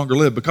might no longer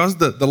live. Because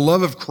the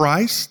love of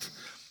Christ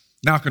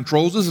now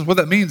controls us, and what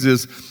that means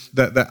is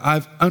that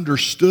I've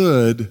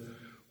understood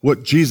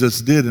what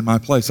Jesus did in my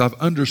place. I've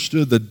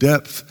understood the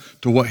depth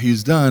to what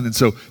he's done, and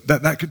so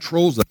that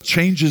controls, that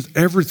changes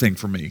everything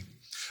for me.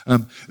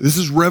 This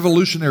is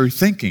revolutionary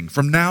thinking.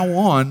 From now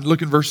on,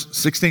 look in verse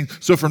 16.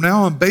 So from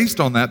now on, based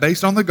on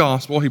the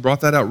gospel, he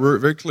brought that out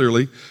very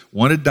clearly.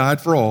 One had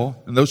died for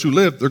all, and those who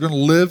live, they're going to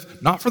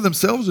live not for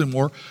themselves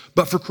anymore,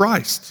 but for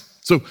Christ.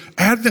 So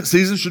Advent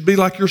season should be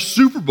like your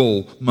Super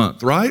Bowl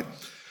month, right?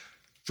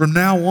 From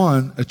now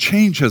on, a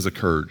change has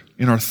occurred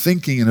in our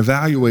thinking and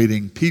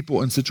evaluating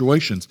people and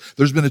situations.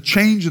 There's been a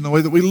change in the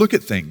way that we look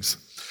at things.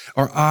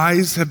 Our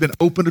eyes have been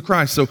open to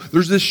Christ. So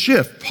there's this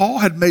shift. Paul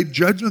had made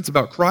judgments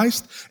about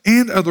Christ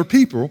and other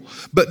people,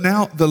 but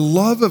now the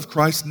love of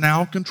Christ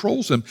now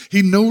controls him.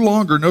 He no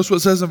longer, notice what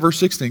it says in verse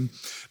 16,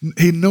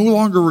 he no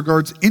longer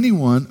regards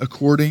anyone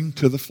according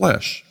to the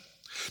flesh.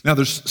 Now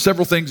there's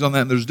several things on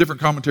that, and there's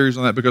different commentaries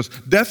on that, because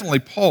definitely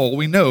Paul,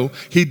 we know,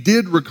 he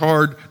did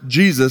regard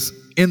Jesus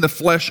in the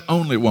flesh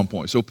only at one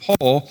point. So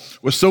Paul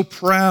was so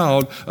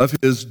proud of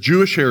his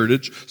Jewish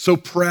heritage, so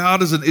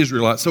proud as an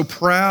Israelite, so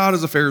proud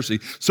as a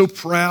Pharisee, so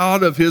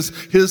proud of his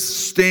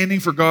standing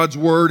for God's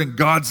word and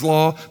God's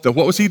law, that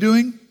what was he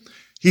doing?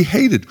 He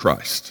hated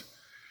Christ.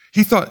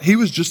 He thought he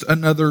was just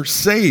another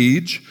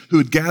sage who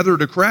had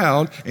gathered a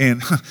crowd,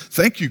 and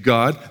thank you,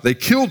 God, they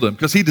killed him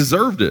because he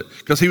deserved it,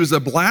 because he was a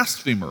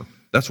blasphemer.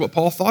 That's what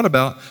Paul thought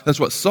about. That's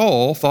what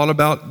Saul thought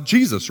about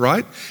Jesus,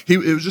 right?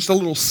 It was just a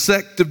little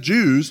sect of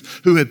Jews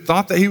who had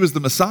thought that he was the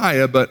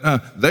Messiah, but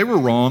they were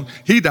wrong.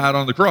 He died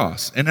on the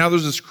cross. And now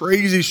there's this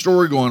crazy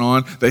story going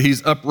on that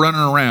he's up running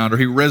around, or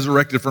he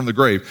resurrected from the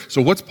grave.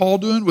 So what's Paul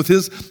doing with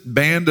his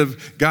band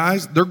of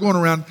guys? They're going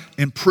around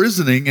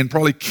imprisoning and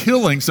probably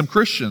killing some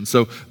Christians.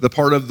 So the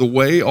part of the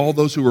way, all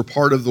those who were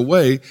part of the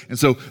way. And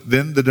so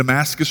then the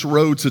Damascus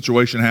Road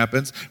situation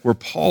happens, where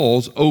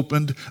Paul's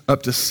opened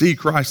up to see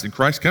Christ, and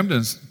Christ come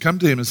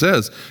to him and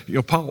says,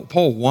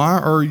 Paul, why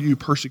are you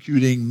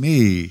persecuting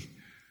me?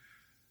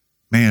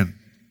 Man,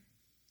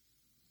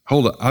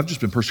 hold up, I've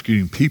just been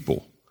persecuting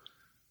people.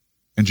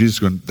 And Jesus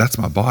going, that's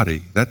my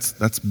body.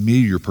 That's me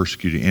you're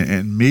persecuting.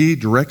 And me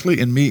directly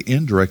and me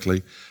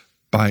indirectly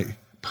by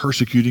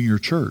persecuting your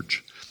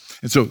church.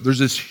 And so there's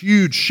this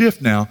huge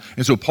shift now.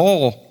 And so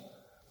Paul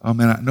oh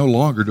man, no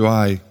longer do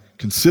I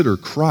consider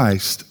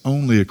Christ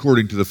only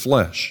according to the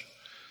flesh.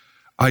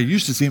 I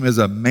used to see him as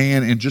a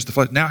man in just the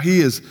flesh. Now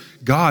he is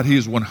God. He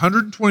is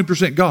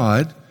 120%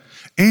 God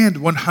and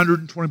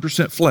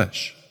 120%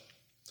 flesh.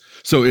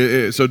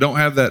 So don't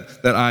have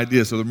that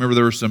idea. So remember,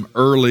 there were some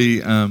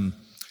early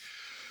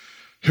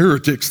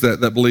heretics that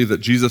believe that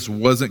Jesus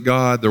wasn't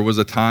God. There was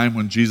a time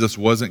when Jesus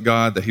wasn't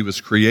God, that he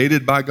was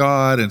created by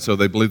God, and so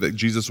they believe that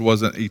Jesus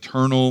wasn't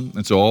eternal,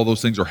 and so all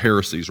those things are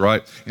heresies,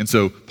 right? And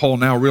so Paul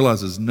now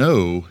realizes,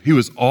 no, he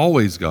was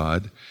always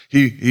God.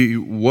 He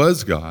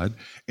was God,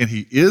 and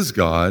he is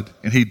God,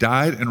 and he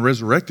died and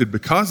resurrected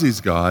because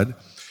he's God.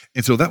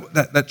 And so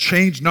that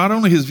changed not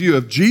only his view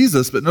of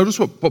Jesus, but notice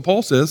what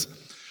Paul says,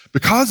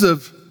 because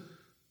of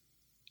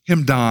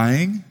him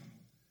dying,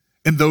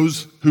 and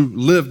those who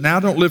live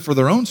now don't live for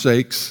their own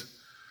sakes,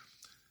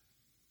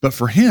 but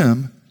for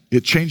him,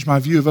 it changed my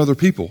view of other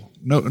people.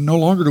 No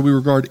longer do we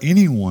regard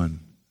anyone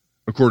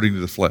according to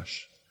the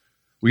flesh.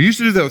 We used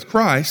to do that with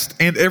Christ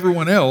and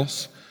everyone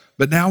else,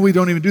 but now we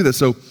don't even do that.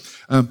 So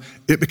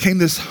it became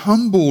this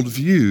humbled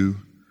view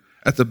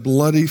at the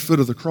bloody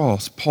foot of the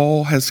cross.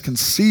 Paul has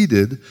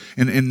conceded,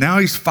 and now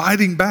he's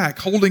fighting back,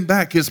 holding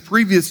back his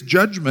previous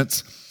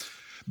judgments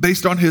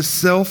based on his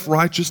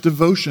self-righteous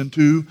devotion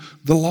to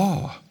the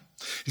law.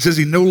 He says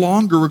he no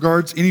longer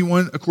regards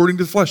anyone according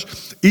to the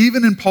flesh.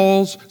 Even in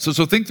Paul's,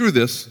 so think through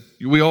this.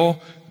 We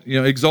all,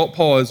 exalt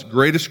Paul as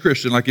greatest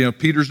Christian. Like,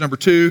 Peter's number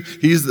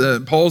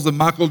 2. Paul's the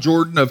Michael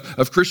Jordan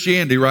of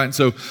Christianity, right? And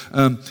so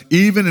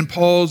even in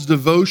Paul's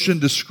devotion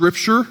to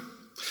Scripture,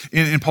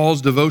 in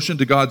Paul's devotion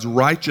to God's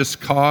righteous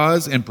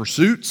cause and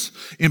pursuits,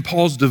 in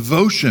Paul's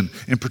devotion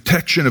and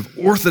protection of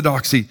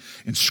orthodoxy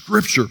in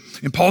Scripture,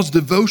 in Paul's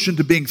devotion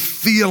to being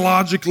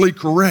theologically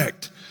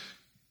correct.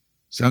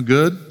 Sound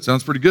good?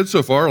 Sounds pretty good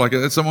so far. Like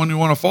that's someone you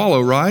want to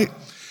follow, right?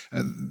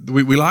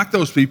 We like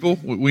those people.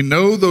 We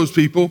know those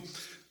people.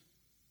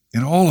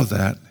 In all of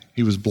that,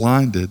 he was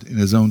blinded in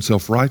his own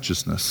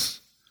self-righteousness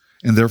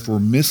and therefore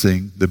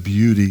missing the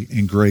beauty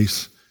and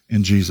grace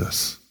in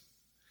Jesus.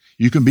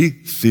 You can be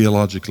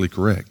theologically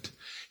correct.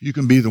 You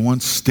can be the one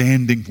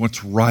standing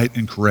what's right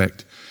and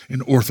correct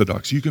and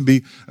orthodox. You can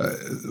be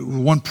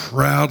one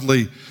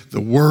proudly,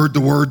 the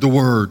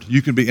word.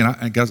 You can be,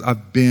 and guys,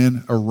 I've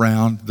been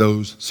around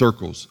those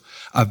circles.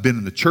 I've been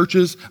in the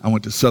churches. I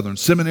went to Southern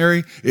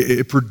Seminary.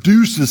 It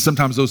produces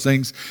sometimes those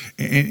things.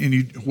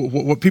 And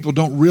what people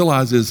don't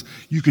realize is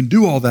you can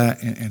do all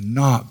that and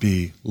not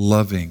be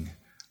loving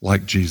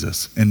like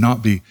Jesus and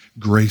not be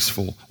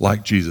graceful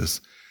like Jesus.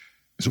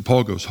 So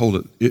Paul goes, hold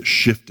it. It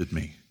shifted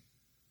me.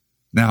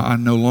 Now I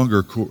no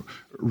longer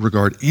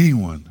regard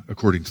anyone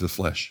according to the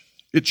flesh.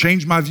 It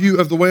changed my view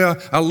of the way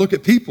I look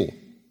at people.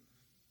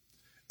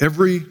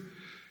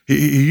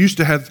 He used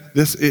to have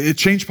this, it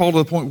changed Paul to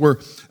the point where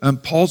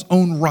Paul's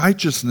own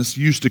righteousness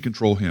used to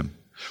control him.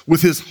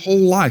 With his whole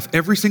life,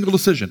 every single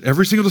decision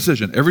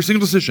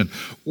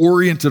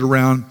oriented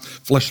around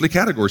fleshly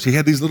categories. He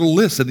had these little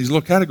lists and these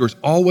little categories,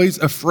 always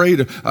afraid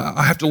of,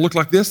 I have to look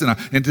like this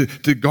and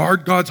to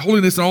guard God's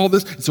holiness and all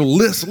this. And so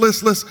lists.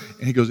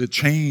 And he goes, it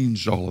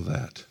changed all of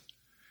that.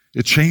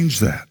 It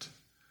changed that.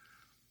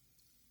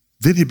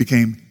 Then he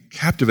became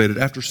captivated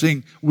after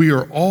seeing we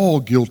are all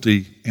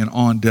guilty and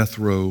on death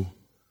row.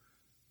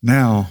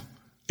 Now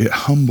it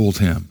humbled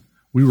him.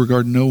 We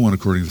regard no one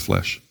according to the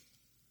flesh.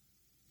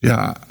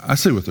 Yeah, I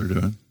see what they're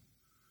doing.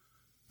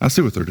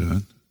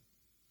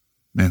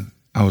 Man,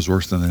 I was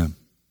worse than them.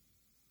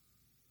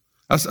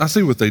 I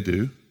see what they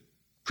do.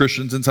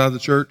 Christians inside the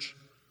church,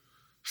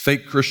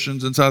 fake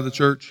Christians inside the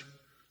church,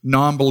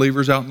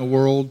 non-believers out in the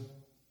world,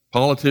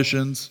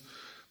 politicians,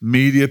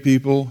 media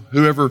people,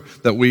 whoever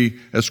that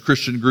we as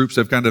Christian groups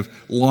have kind of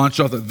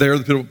launched off that they're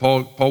the people.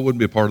 Paul wouldn't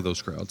be a part of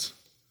those crowds.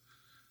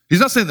 He's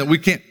not saying that we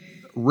can't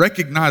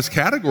recognize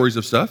categories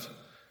of stuff.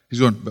 He's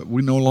going, but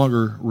we no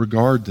longer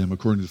regard them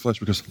according to the flesh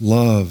because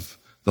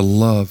the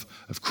love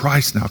of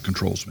Christ now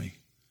controls me.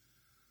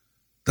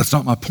 That's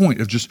not my point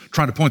of just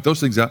trying to point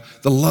those things out.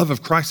 The love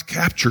of Christ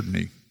captured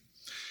me.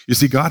 You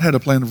see, God had a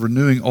plan of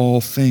renewing all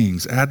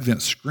things.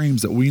 Advent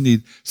screams that we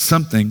need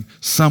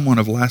someone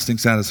of lasting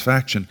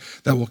satisfaction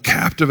that will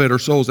captivate our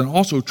souls and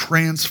also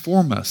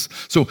transform us.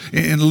 So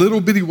in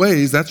little bitty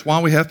ways, that's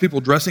why we have people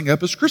dressing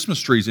up as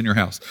Christmas trees in your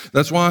house.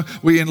 That's why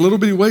in little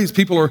bitty ways,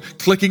 people are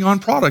clicking on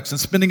products and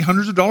spending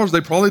hundreds of dollars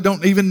they probably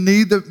don't even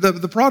need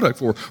the product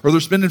for, or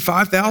they're spending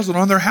 $5,000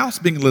 on their house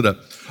being lit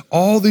up.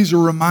 All these are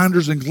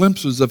reminders and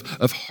glimpses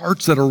of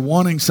hearts that are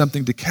wanting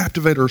something to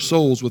captivate our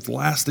souls with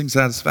lasting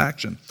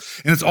satisfaction.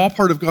 And it's all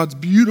part of God's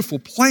beautiful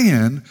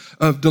plan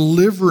of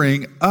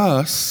delivering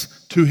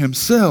us to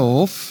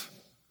himself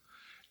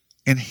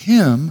and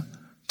him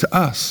to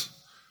us.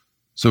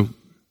 So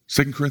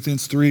 2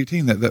 Corinthians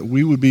 3:18, that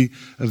we would be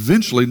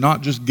eventually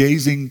not just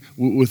gazing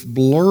with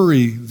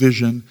blurry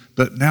vision,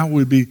 but now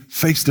we'd be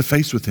face to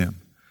face with him,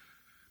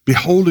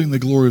 beholding the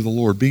glory of the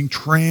Lord, being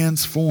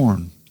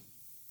transformed.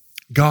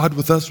 God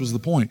with us was the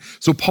point.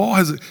 So Paul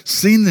has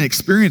seen and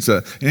experienced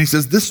that. And he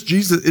says, this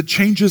Jesus, it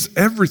changes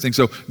everything.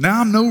 So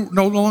now I'm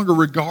no longer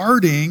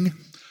regarding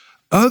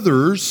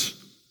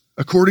others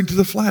according to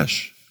the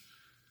flesh.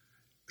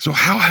 So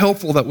how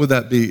helpful would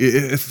that be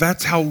if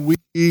that's how we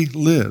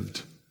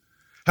lived?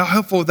 How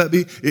helpful would that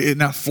be?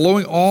 Now,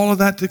 flowing all of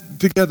that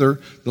together,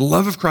 the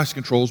love of Christ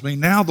controls me.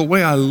 Now, the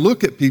way I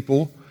look at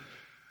people,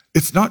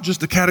 it's not just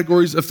the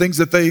categories of things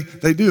that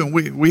they do. And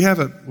we have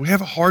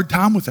a hard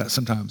time with that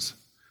sometimes.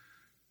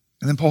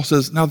 And then Paul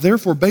says, now,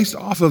 therefore, based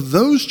off of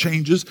those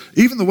changes,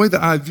 even the way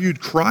that I viewed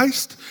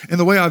Christ and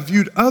the way I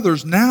viewed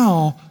others,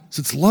 now,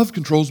 since love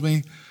controls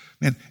me,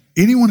 man,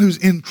 anyone who's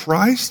in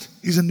Christ,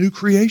 he's a new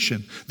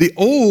creation. The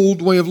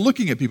old way of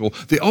looking at people,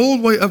 the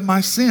old way of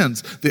my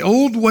sins, the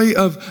old way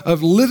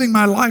of living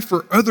my life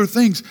for other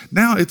things,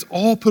 now it's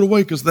all put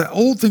away because the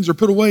old things are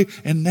put away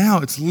and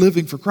now it's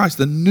living for Christ.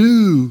 The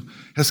new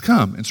has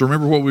come. And so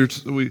remember what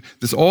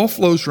this all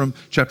flows from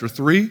chapter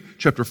 3,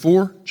 chapter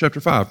 4,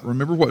 chapter 5.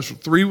 Remember what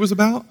 3 was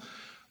about?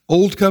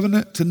 Old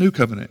covenant to new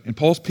covenant. And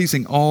Paul's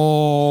piecing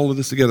all of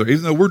this together.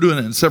 Even though we're doing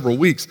it in several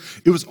weeks,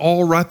 it was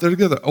all right there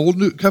together. Old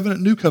new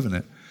covenant, new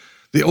covenant.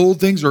 The old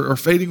things are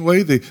fading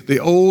away. The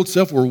old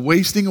self we're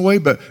wasting away,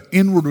 but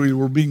inwardly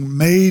we're being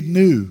made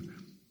new.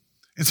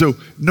 And so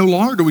no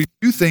longer do we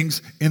do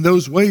things in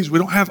those ways. We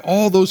don't have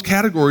all those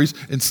categories.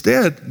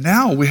 Instead,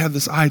 now we have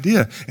this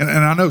idea. And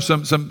I know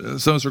some of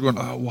us are going,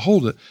 oh, well,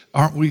 hold it.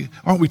 Aren't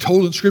we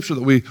told in Scripture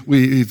that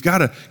we've got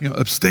to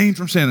abstain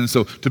from sin? And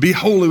so to be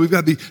holy, we've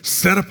got to be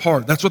set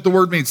apart. That's what the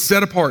word means,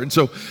 set apart. And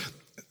so,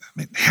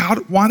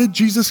 why did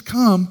Jesus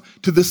come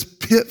to this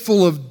pit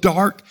full of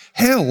dark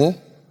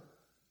hell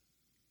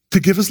to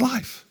give his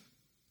life?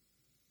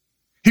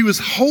 He was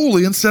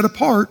holy and set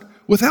apart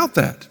without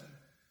that.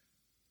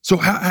 So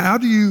how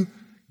do you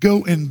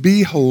go and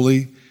be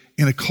holy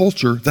in a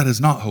culture that is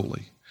not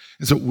holy?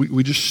 And so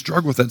we just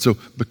struggle with that. So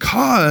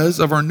because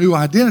of our new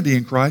identity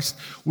in Christ,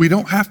 we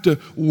don't have to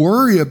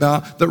worry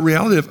about the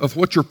reality of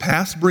what your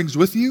past brings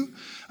with you.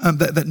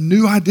 That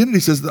new identity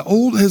says the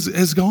old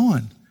has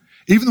gone.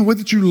 Even the way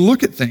that you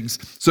look at things.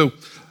 So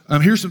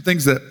here's some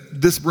things that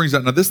this brings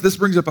up. Now, this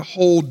brings up a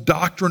whole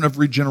doctrine of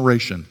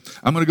regeneration.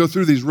 I'm going to go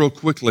through these real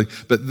quickly.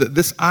 But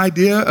this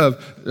idea of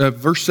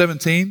verse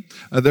 17,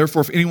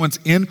 therefore, if anyone's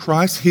in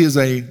Christ, he is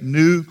a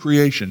new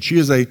creation. She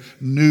is a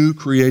new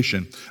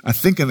creation. I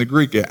think in the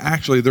Greek,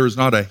 actually, there is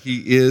not a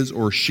he is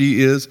or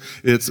she is.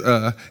 It's,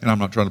 and I'm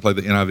not trying to play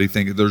the NIV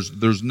thing.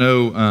 There's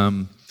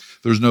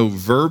no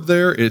verb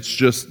there. It's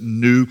just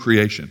new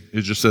creation.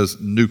 It just says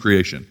new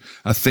creation,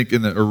 I think,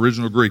 in the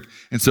original Greek.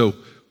 And so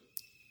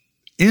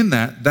in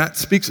that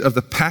speaks of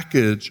the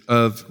package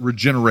of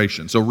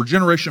regeneration. So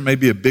regeneration may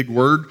be a big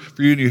word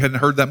for you and you hadn't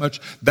heard that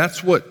much.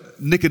 That's what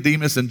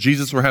Nicodemus and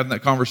Jesus were having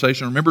that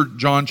conversation. Remember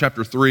John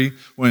chapter 3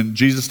 when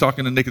Jesus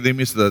talking to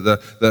Nicodemus,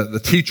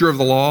 the teacher of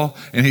the law,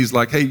 and he's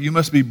like, hey, you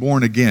must be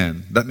born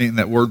again.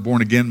 That word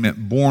born again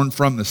meant born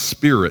from the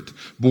Spirit,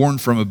 born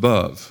from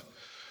above.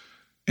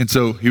 And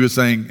so he was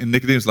saying, and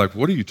Nicodemus was like,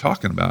 what are you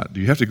talking about?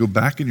 Do you have to go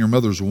back in your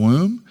mother's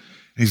womb?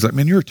 And he's like,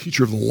 man, you're a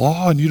teacher of the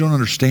law and you don't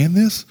understand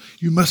this?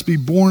 You must be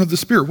born of the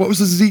Spirit. What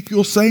was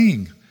Ezekiel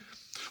saying?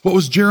 What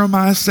was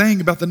Jeremiah saying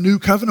about the new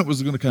covenant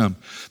was going to come?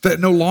 That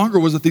no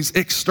longer was it these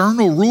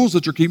external rules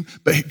that you're keeping,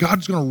 but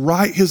God's going to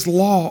write his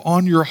law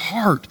on your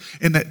heart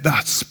and that the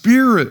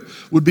Spirit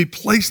would be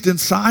placed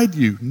inside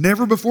you.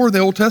 Never before in the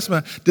Old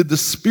Testament did the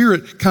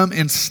Spirit come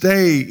and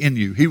stay in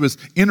you. He was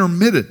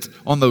intermittent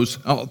on those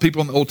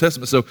people in the Old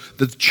Testament. So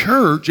the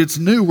church, it's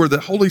new where the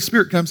Holy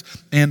Spirit comes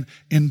and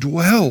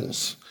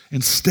indwells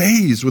and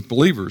stays with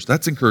believers.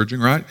 That's encouraging,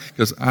 right?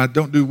 Because I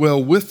don't do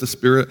well with the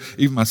Spirit,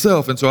 even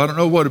myself. And so I don't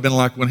know what it would have been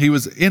like when he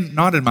was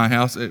not in my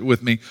house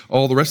with me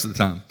all the rest of the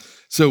time.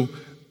 So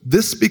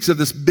this speaks of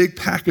this big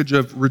package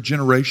of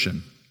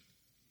regeneration.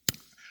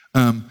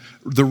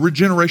 The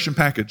regeneration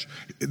package.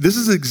 This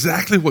is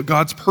exactly what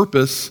God's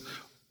purpose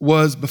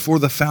was before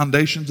the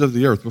foundations of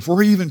the earth,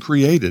 before he even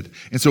created.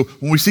 And so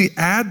when we see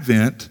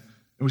Advent,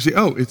 and we say,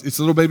 oh, it's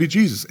little baby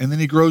Jesus. And then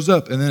he grows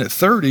up. And then at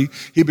 30,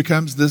 he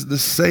becomes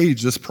this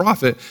sage, this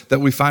prophet that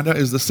we find out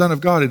is the Son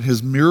of God. And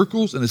his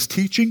miracles and his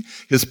teaching,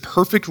 his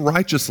perfect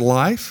righteous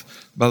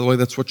life. By the way,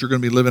 that's what you're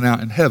going to be living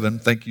out in heaven.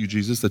 Thank you,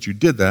 Jesus, that you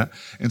did that.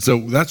 And so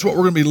that's what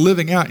we're going to be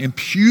living out,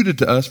 imputed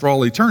to us for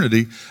all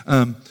eternity.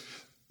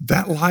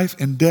 That life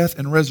and death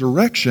and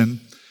resurrection,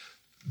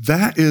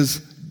 that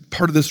is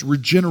part of this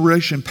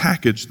regeneration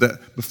package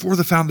that before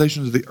the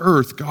foundations of the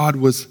earth, God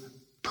was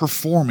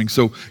performing.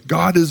 So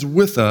God is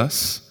with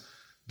us.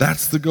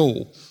 That's the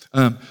goal.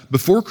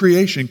 Before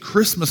creation,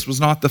 Christmas was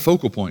not the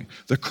focal point.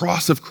 The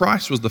cross of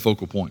Christ was the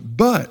focal point.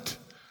 But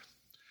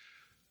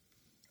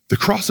the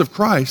cross of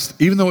Christ,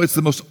 even though it's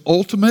the most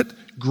ultimate,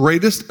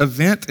 greatest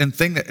event and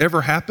thing that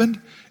ever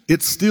happened,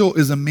 it still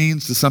is a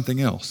means to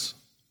something else.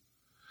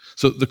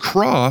 So the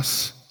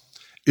cross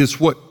is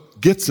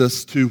what gets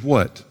us to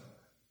what?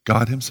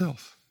 God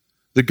himself.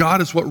 The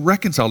God is what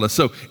reconciled us.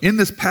 So in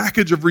this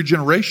package of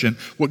regeneration,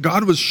 what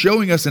God was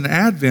showing us in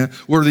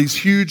Advent were these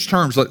huge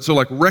terms,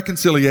 like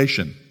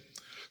reconciliation.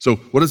 So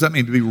what does that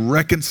mean, to be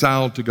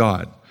reconciled to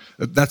God?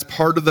 That's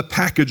part of the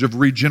package of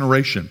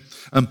regeneration.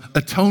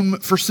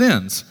 Atonement for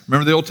sins.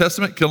 Remember the Old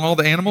Testament, killing all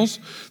the animals?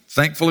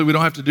 Thankfully, we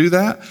don't have to do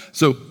that.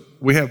 So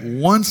we have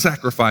one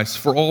sacrifice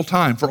for all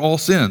time, for all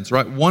sins,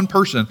 right? One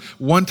person,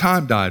 one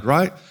time died,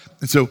 right?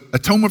 And so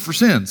atonement for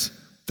sins,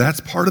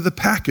 that's part of the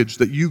package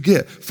that you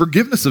get.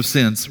 Forgiveness of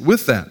sins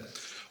with that.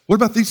 What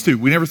about these two?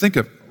 We never think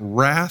of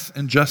wrath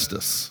and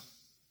justice.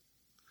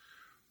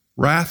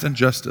 Wrath and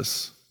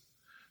justice.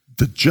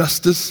 The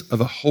justice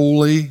of a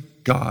holy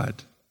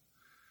God.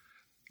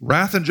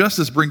 Wrath and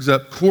justice brings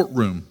up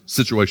courtroom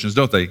situations,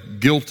 don't they?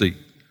 Guilty.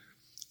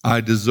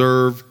 I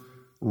deserve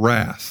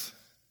wrath.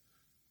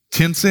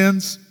 10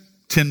 sins,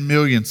 10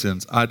 million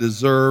sins. I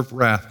deserve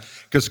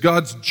wrath. Because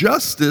God's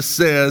justice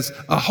says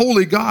a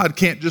holy God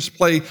can't just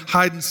play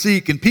hide and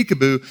seek and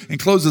peekaboo and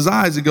close his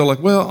eyes and go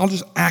like, well, I'll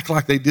just act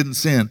like they didn't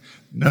sin.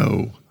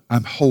 No,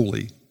 I'm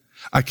holy.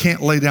 I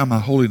can't lay down my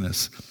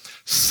holiness.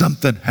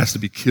 Something has to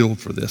be killed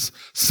for this.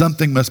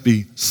 Something must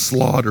be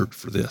slaughtered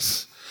for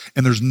this.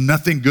 And there's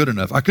nothing good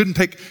enough. I couldn't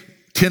take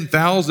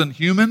 10,000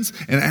 humans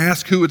and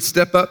ask who would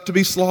step up to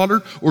be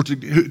slaughtered or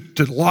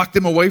to lock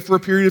them away for a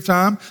period of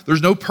time.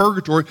 There's no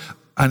purgatory.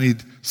 I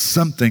need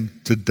something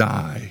to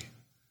die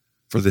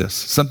for this,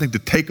 something to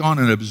take on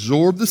and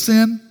absorb the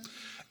sin,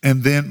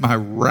 and then my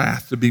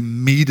wrath to be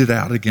meted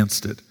out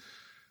against it.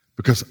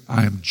 Because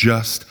I am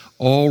just.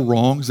 All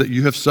wrongs that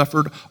you have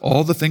suffered,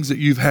 all the things that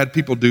you've had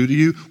people do to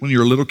you when you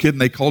were a little kid and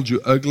they called you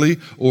ugly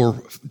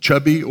or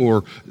chubby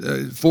or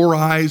four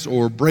eyes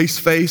or brace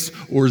face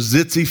or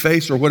zitsy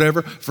face or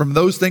whatever, from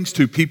those things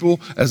to people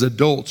as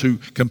adults who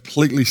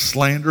completely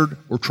slandered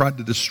or tried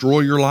to destroy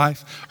your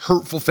life,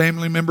 hurtful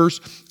family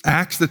members,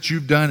 acts that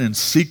you've done in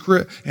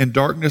secret and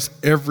darkness,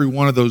 every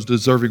one of those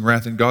deserving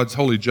wrath. And God's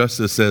holy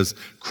justice says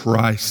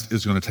Christ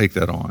is going to take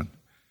that on.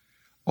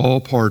 All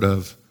part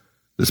of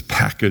this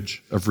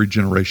package of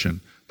regeneration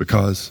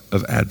because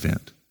of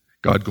Advent.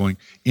 God going,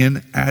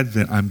 in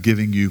Advent, I'm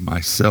giving you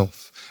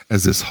myself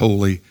as this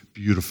holy,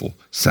 beautiful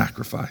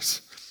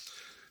sacrifice.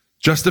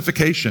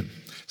 Justification,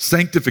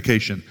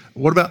 sanctification.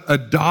 What about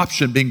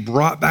adoption, being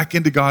brought back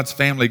into God's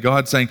family?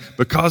 God saying,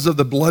 because of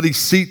the bloody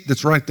seat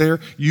that's right there,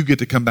 you get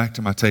to come back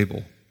to my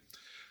table.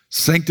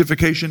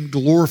 Sanctification,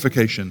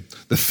 glorification,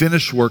 the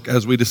finished work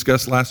as we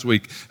discussed last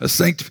week, a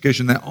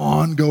sanctification, that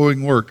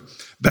ongoing work,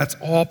 that's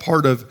all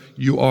part of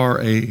you are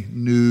a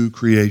new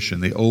creation.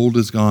 The old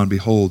is gone,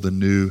 behold, the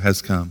new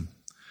has come.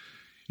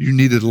 You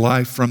needed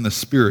life from the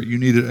Spirit. You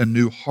needed a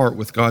new heart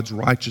with God's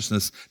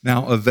righteousness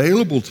now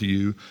available to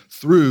you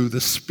through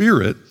the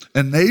Spirit,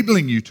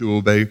 enabling you to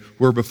obey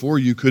where before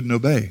you couldn't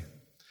obey.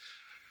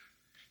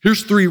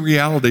 Here's three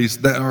realities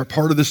that are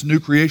part of this new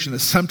creation that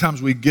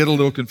sometimes we get a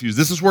little confused.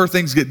 This is where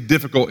things get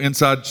difficult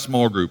inside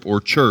small group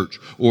or church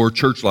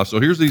life. So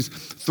here's these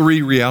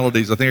three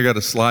realities. I think I got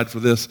a slide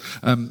for this.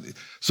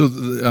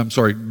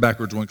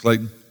 Backwards one,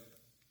 Clayton.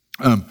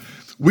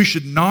 We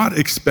should not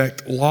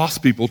expect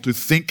lost people to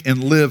think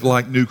and live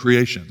like new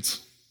creations.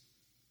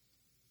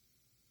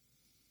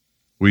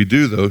 We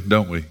do, though,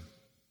 don't we?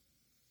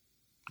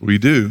 We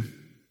do.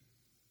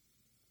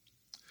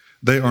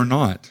 They are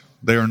not.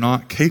 They are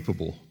not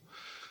capable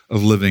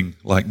of living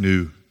like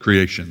new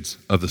creations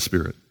of the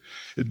Spirit.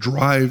 It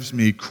drives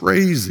me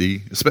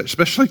crazy,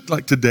 especially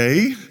like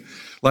today.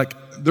 Like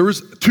there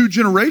was 2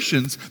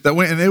 generations that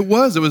went, and it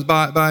was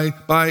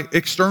by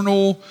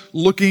external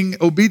looking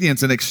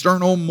obedience and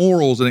external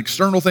morals and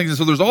external things. And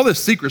so there's all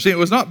this secrecy. It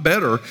was not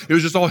better. It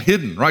was just all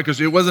hidden, right? Because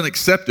it wasn't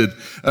accepted,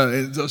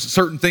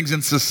 certain things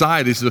in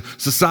society. So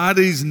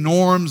society's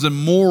norms and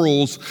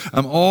morals,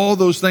 all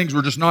those things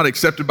were just not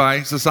accepted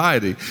by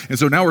society. And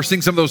so now we're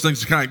seeing some of those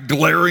things kind of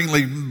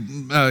glaringly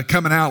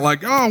coming out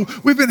like, oh,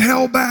 we've been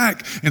held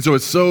back. And so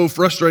it's so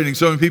frustrating,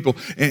 so many people.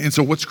 And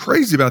so what's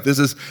crazy about this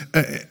is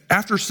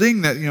after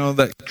seeing that,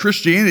 that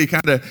Christianity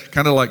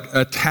kind of like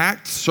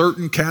attacked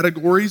certain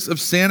categories of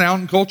sin out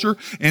in culture.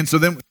 And so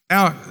then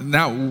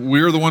now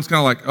we're the ones kind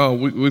of like, oh,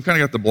 we've kind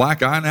of got the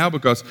black eye now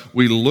because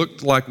we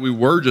looked like we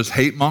were just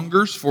hate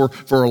mongers for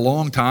a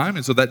long time.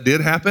 And so that did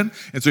happen.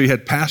 And so you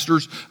had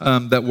pastors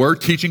that were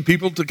teaching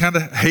people to kind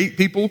of hate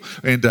people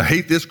and to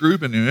hate this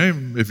group. And hey,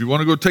 if you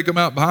want to go take them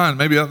out behind,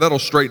 maybe that'll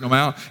straighten them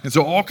out. And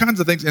so all kinds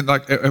of things. And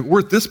like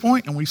we're at this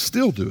point and we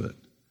still do it.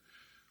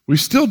 We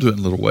still do it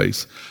in little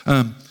ways.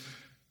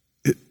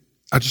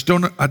 I just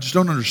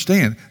don't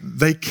understand.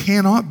 They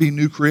cannot be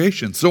new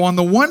creations. So on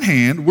the one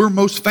hand, we're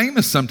most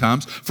famous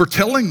sometimes for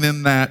telling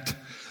them that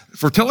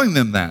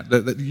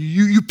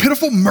you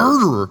pitiful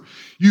murderer,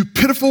 you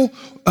pitiful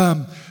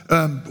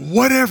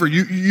whatever,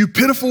 you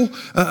pitiful,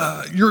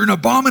 you're an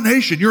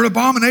abomination. You're an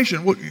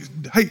abomination. Well,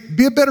 hey,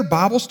 be a better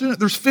Bible student.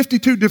 There's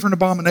 52 different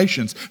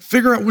abominations.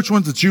 Figure out which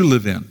ones that you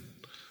live in.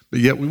 But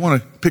yet we want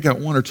to pick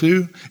out 1 or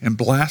 2 and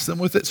blast them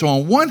with it. So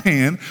on one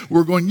hand,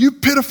 we're going, you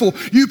pitiful,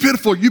 you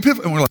pitiful, you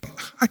pitiful. And we're like,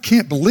 I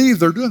can't believe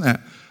they're doing that.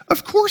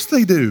 Of course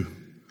they do.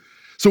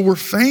 So we're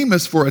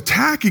famous for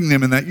attacking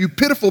them in that, you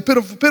pitiful,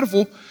 pitiful,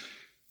 pitiful.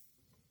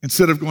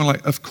 Instead of going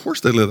like, of course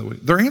they live that way.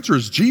 Their answer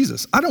is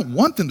Jesus. I don't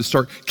want them to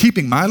start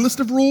keeping my list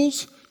of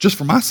rules just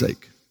for my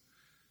sake.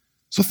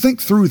 So think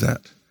through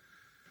that.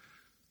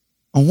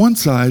 On one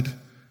side,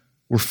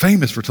 we're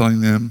famous for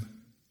telling them,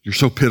 you're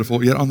so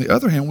pitiful. Yet on the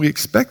other hand, we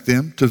expect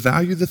them to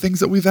value the things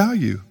that we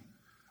value.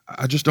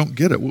 I just don't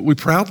get it. We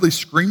proudly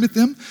scream at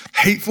them,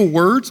 hateful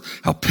words,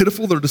 how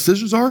pitiful their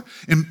decisions are,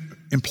 and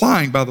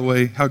implying, by the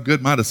way, how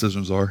good my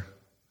decisions are,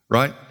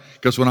 right?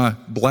 Because when I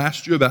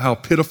blast you about how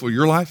pitiful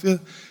your life is,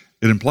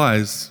 it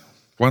implies,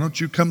 why don't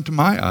you come to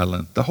my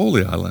island, the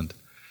holy island,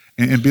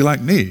 and be like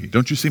me?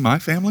 Don't you see my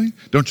family?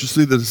 Don't you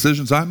see the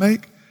decisions I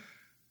make?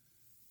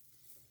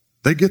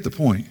 They get the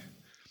point.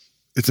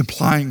 It's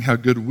implying how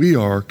good we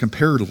are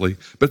comparatively.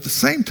 But at the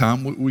same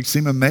time, we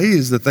seem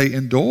amazed that they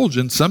indulge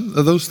in some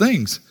of those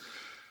things.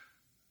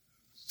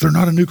 They're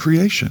not a new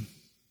creation.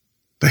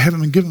 They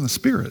haven't been given the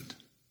Spirit.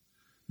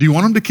 Do you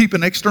want them to keep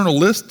an external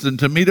list and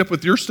to meet up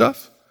with your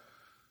stuff?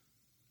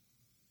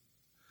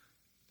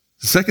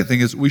 The second thing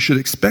is we should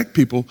expect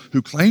people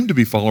who claim to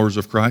be followers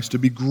of Christ to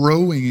be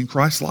growing in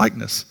Christ's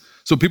likeness.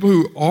 So people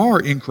who are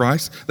in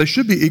Christ, they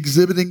should be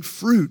exhibiting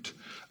fruit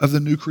of the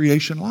new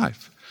creation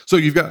life. So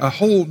you've got a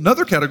whole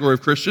nother category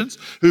of Christians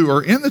who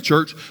are in the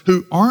church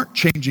who aren't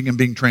changing and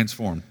being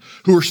transformed,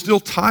 who are still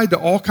tied to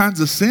all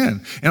kinds of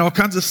sin and all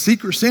kinds of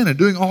secret sin and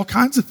doing all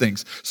kinds of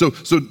things. So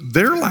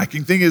their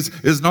lacking thing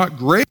is not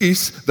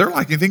grace. Their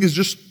lacking thing is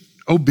just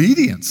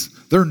obedience.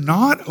 They're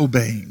not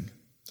obeying.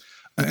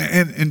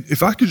 And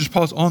if I could just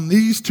pause on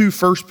these two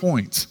first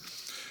points,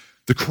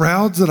 the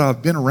crowds that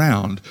I've been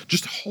around,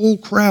 just whole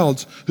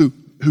crowds who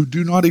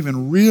do not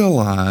even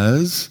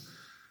realize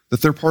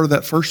that they're part of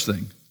that first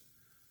thing.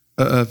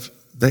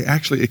 They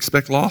actually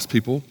expect lost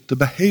people to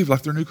behave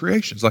like they're new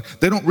creations. Like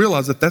they don't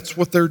realize that that's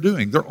what they're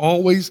doing. They're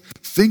always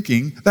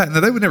thinking that.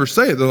 Now they would never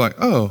say it. They're like,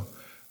 oh,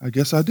 I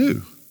guess I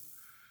do.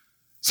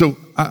 So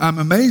I'm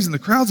amazed in the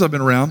crowds I've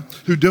been around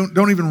who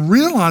don't even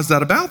realize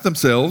that about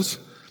themselves.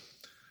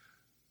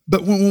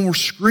 But when we're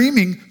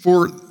screaming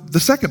for the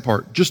second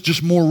part,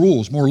 just more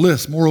rules, more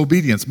lists, more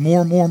obedience,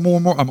 more.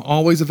 I'm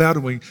always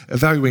evaluating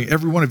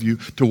every one of you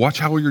to watch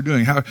how you're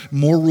doing. How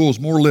more rules,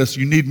 more lists.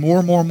 You need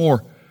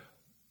more.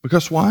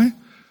 Because why?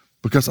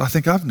 Because I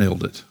think I've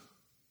nailed it.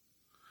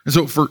 And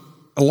so for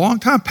a long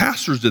time,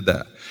 pastors did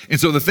that. And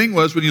so the thing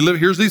was, when you live,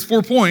 here's these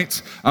 4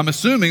 points. I'm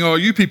assuming all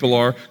you people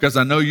are, because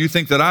I know you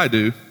think that I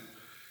do.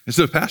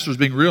 Instead of pastors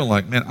being real,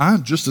 like, man,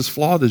 I'm just as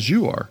flawed as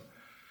you are.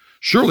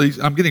 Surely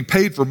I'm getting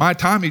paid for my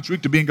time each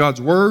week to be in God's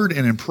word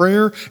and in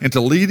prayer and to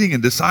leading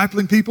and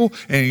discipling people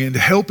and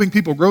helping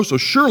people grow. So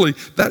surely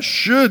that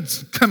should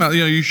come out.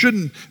 You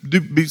shouldn't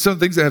be some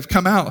things that have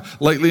come out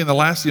lately in the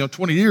last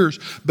 20 years.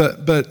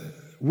 But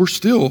we're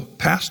still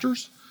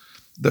pastors.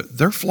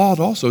 They're flawed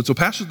also. And so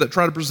pastors that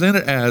try to present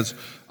it as,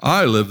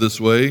 I live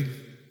this way,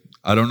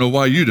 I don't know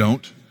why you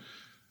don't.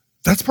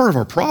 That's part of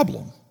our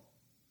problem.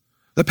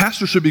 The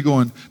pastor should be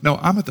going, no,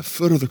 I'm at the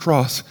foot of the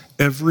cross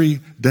every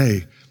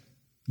day.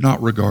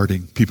 Not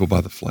regarding people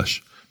by the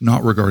flesh,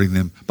 not regarding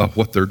them by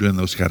what they're doing in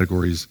those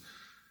categories.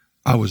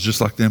 I was just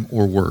like them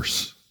or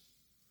worse.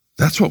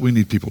 That's what we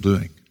need people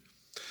doing.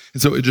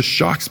 And so it just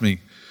shocks me.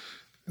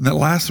 And that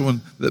last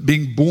one, that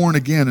being born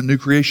again, a new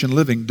creation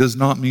living, does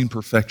not mean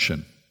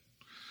perfection.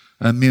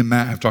 And me and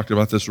Matt have talked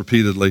about this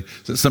repeatedly.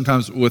 So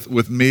sometimes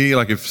with me,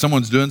 like if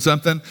someone's doing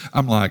something,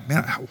 I'm like,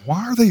 man,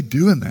 why are they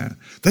doing that?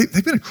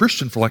 They've been a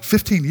Christian for like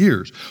 15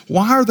 years.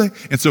 Why are they?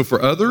 And so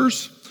for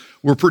others,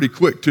 we're pretty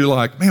quick to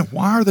like, man,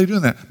 why are they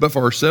doing that? But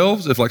for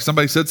ourselves, if like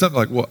somebody said something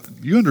like, well,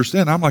 you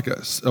understand, I'm like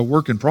a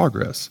work in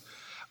progress.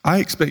 I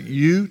expect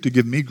you to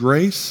give me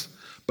grace,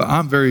 but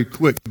I'm very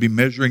quick to be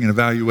measuring and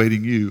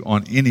evaluating you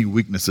on any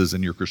weaknesses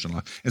in your Christian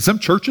life. And some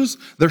churches,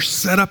 they're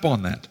set up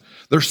on that.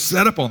 They're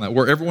set up on that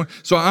where everyone,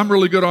 so I'm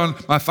really good on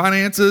my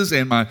finances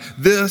and my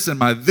this and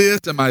my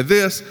this and my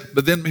this,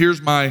 but then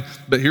here's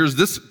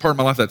this part of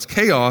my life that's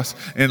chaos.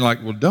 And like,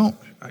 well,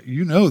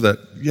 you know that,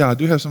 yeah, I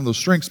do have some of those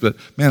strengths, but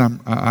man,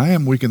 I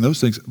am weak in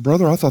those things.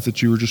 Brother, I thought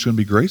that you were just going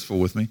to be graceful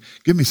with me.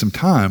 Give me some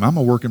time. I'm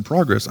a work in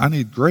progress. I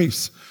need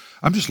grace.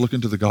 I'm just looking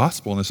to the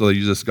gospel. And so they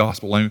use this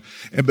gospel language.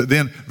 But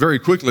then very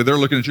quickly, they're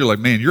looking at you like,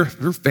 man, your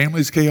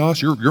family's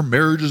chaos, your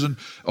marriage is,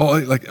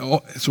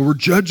 so we're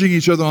judging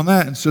each other on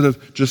that instead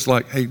of just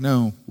like, hey,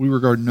 no, we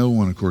regard no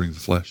one according to the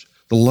flesh.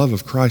 The love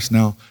of Christ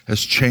now has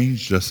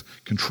changed us,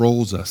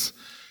 controls us.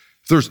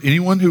 If there's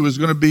anyone who was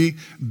going to be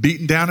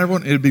beating down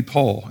everyone, it would be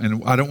Paul.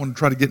 And I don't want to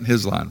try to get in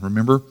his line,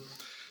 remember?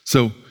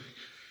 So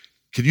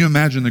can you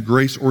imagine the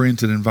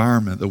grace-oriented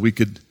environment that we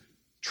could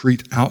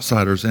treat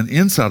outsiders and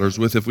insiders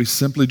with if we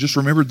simply just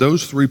remembered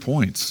those 3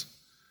 points?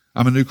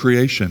 I'm a new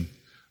creation.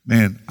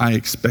 Man, I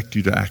expect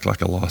you to act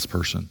like a lost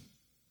person.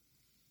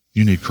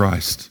 You need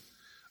Christ.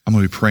 I'm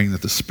going to be praying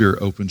that the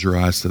Spirit opens your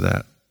eyes to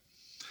that.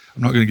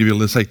 I'm not going to give you a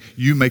list. Hey,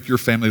 you make your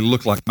family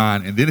look like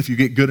mine, and then if you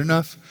get good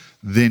enough,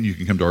 then you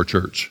can come to our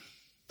church.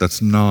 That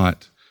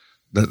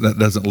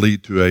doesn't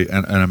lead to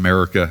an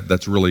America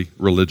that's really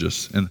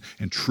religious and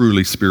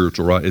truly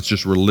spiritual, right? It's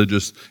just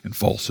religious and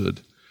falsehood.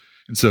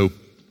 And so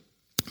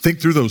think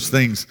through those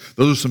things.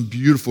 Those are some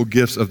beautiful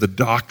gifts of the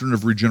doctrine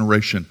of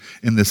regeneration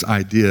in this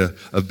idea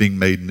of being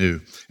made new.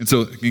 And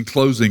so in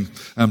closing,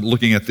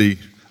 looking at the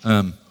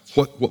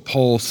what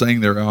Paul's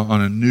saying there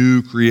on a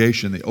new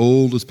creation, the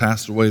old has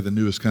passed away, the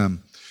new has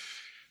come.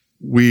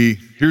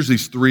 Here's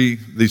these three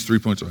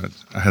points.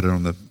 I had it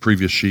on the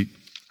previous sheet.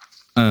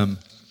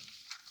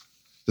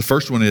 The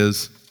first one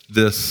is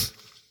this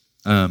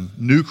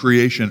new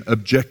creation,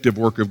 objective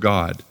work of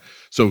God.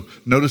 So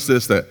notice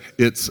this, that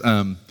it's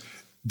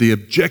the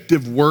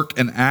objective work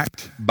and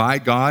act by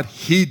God.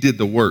 He did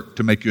the work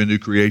to make you a new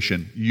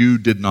creation. You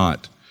did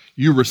not.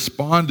 You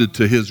responded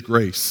to his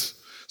grace.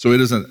 So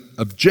it is an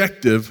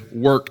objective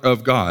work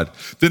of God.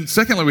 Then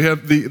secondly, we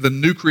have the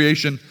new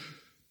creation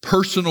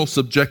personal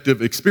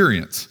subjective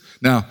experience.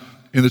 Now,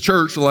 in the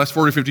church, the last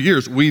 40, 50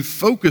 years, we've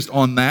focused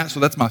on that. So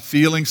that's my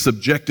feeling,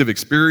 subjective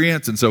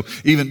experience. And so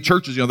even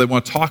churches, they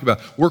want to talk about,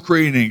 we're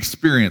creating an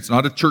experience,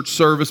 not a church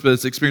service, but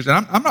it's experience.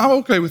 And I'm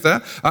okay with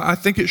that. I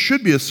think it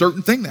should be a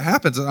certain thing that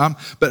happens.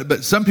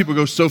 But some people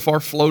go so far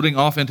floating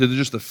off into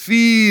just the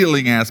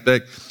feeling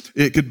aspect.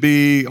 It could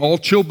be all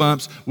chill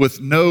bumps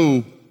with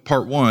no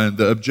part one,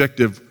 the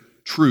objective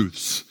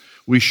truths.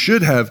 We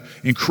should have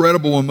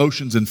incredible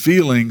emotions and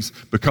feelings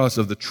because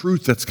of the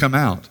truth that's come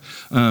out.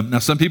 Now,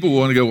 some people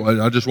want to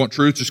go, I just want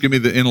truth, just give me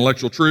the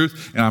intellectual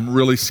truth, and I'm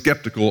really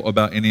skeptical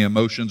about any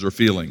emotions or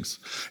feelings.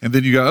 And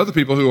then you got other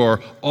people who are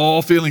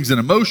all feelings and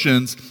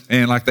emotions,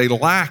 and like they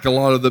lack a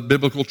lot of the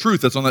biblical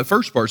truth that's on that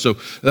first part. So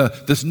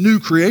this new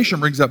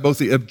creation brings out both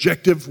the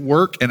objective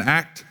work and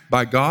act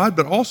by God,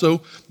 but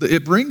also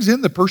it brings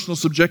in the personal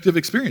subjective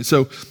experience.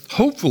 So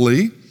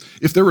hopefully,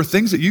 if there were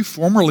things that you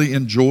formerly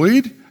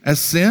enjoyed as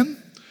sin,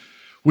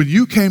 when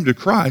you came to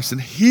Christ and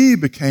he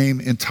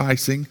became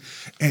enticing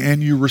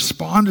and you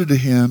responded to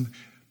him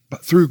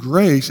through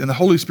grace and the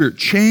Holy Spirit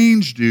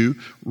changed you,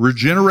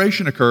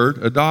 regeneration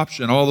occurred,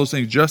 adoption, all those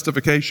things,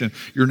 justification.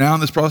 You're now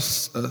in this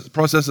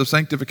process of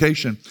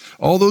sanctification.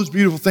 All those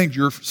beautiful things,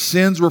 your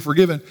sins were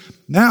forgiven.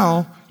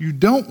 Now you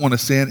don't want to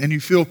sin and you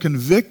feel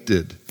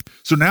convicted.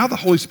 So now the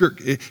Holy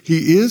Spirit,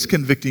 he is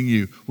convicting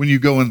you when you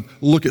go and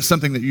look at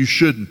something that you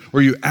shouldn't,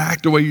 or you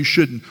act a way you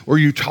shouldn't, or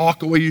you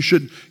talk a way you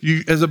shouldn't.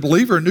 You, as a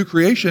believer, a new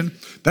creation,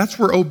 that's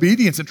where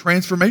obedience and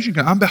transformation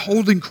comes. I'm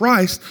beholding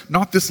Christ,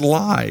 not this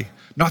lie,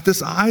 not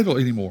this idol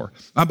anymore.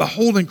 I'm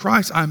beholding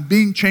Christ. I'm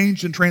being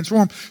changed and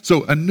transformed.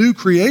 So a new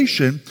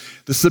creation,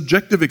 the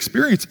subjective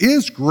experience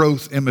is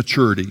growth and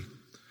maturity.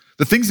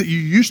 The things that you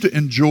used to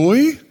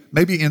enjoy,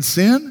 maybe in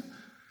sin,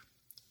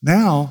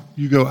 now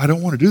you go, I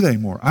don't want to do that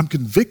anymore. I'm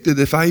convicted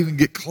if I even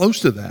get close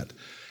to that.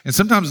 And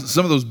sometimes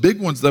some of those big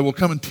ones that will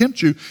come and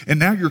tempt you, and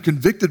now you're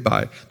convicted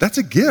by it. That's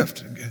a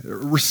gift.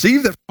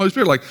 Receive that from the Holy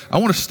Spirit. Like, I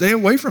want to stay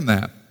away from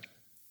that.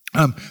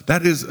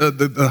 That is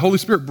the Holy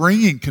Spirit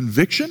bringing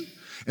conviction,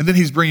 and then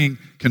he's bringing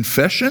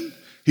confession.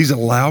 He's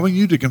allowing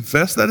you to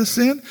confess that as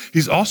sin.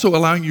 He's also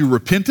allowing you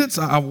repentance.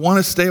 I want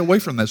to stay away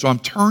from that. So I'm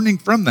turning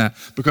from that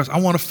because I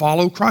want to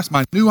follow Christ.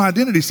 My new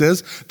identity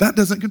says that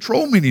doesn't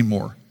control me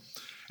anymore.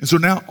 And so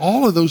now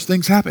all of those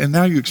things happen, and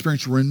now you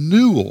experience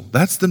renewal.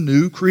 That's the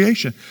new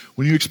creation.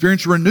 When you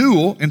experience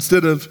renewal,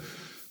 instead of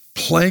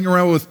playing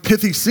around with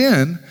pithy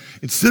sin,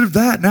 instead of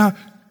that, now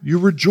you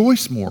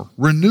rejoice more.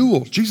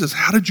 Renewal. Jesus,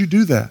 how did you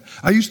do that?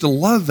 I used to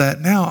love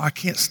that. Now I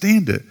can't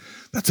stand it.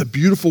 That's a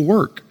beautiful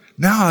work.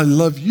 Now I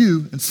love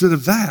you instead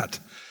of that.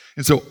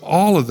 And so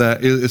all of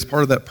that is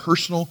part of that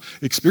personal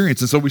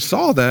experience. And so we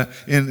saw that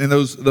in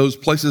those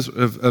places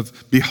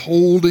of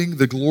beholding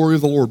the glory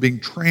of the Lord, being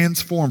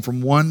transformed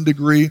from one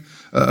degree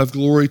of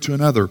glory to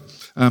another.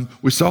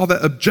 We saw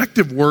that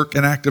objective work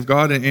and act of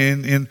God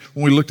in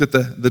when we looked at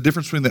the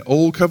difference between the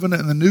old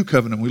covenant and the new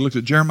covenant. We looked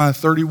at Jeremiah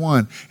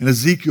 31 and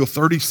Ezekiel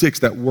 36,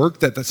 that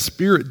work that the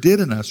Spirit did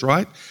in us,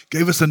 right?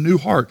 Gave us a new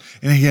heart,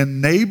 and he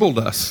enabled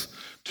us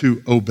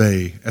to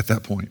obey at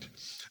that point.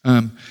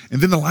 And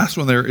then the last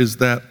one there is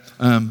that,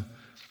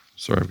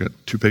 sorry, I've got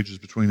 2 pages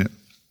between it,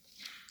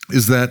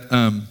 is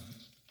that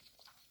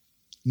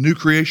new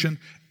creation.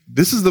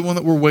 This is the one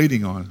that we're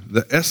waiting on,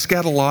 the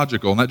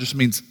eschatological, and that just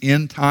means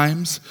end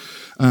times.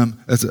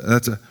 That's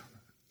a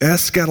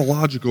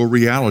eschatological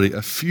reality,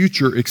 a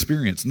future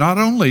experience. Not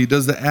only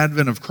does the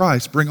advent of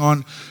Christ bring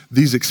on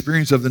these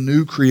experiences of the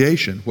new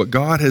creation, what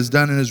God has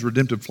done in his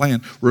redemptive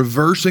plan,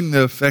 reversing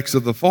the effects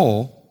of the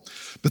fall,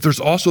 but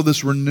there's also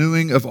this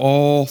renewing of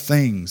all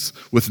things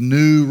with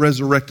new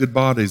resurrected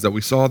bodies that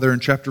we saw there in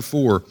chapter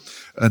 4.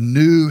 A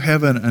new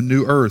heaven, a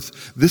new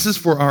earth. This is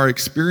for our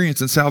experience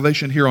and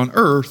salvation here on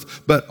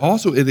earth, but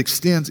also it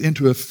extends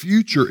into a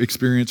future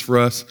experience for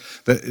us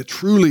that it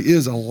truly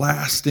is a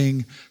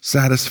lasting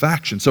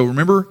satisfaction. So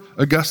remember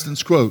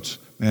Augustine's quotes,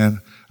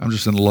 man, I'm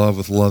just in love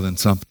with loving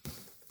something.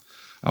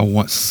 I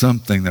want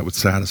something that would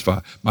satisfy.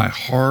 My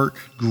heart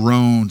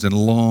groans and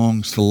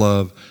longs to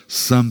love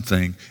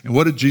something. And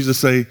what did Jesus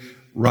say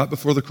right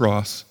before the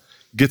cross?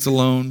 Gets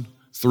alone.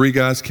 3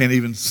 guys can't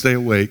even stay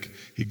awake.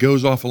 He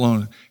goes off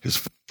alone. His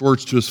first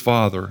words to his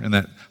Father in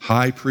that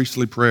high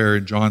priestly prayer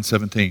in John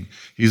 17.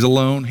 He's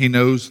alone. He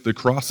knows the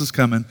cross is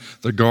coming.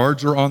 The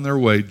guards are on their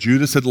way.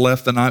 Judas had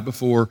left the night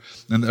before,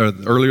 and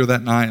earlier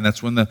that night, and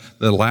that's when the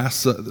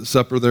last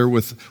supper there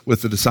with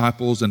the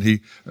disciples, and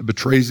he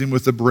betrays him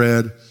with the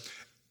bread.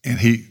 And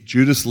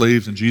Judas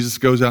leaves, and Jesus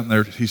goes out in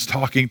there. He's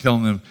talking,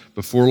 telling them,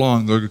 before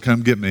long, they're going to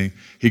come get me.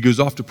 He goes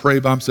off to pray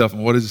by himself,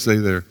 and what does he say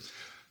there?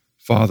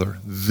 Father,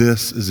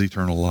 this is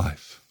eternal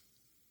life,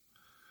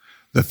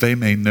 that they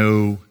may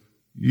know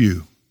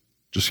you,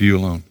 just you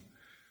alone,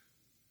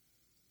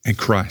 and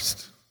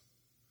Christ.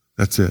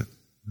 That's it.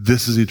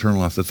 This is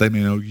eternal life, that they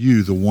may know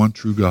you, the one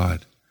true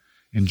God,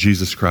 and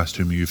Jesus Christ,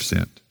 whom you've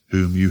sent,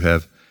 whom you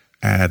have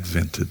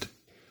advented.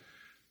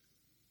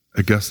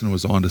 Augustine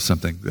was onto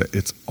something, that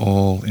it's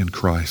all in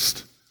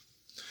Christ.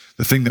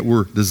 The thing that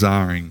we're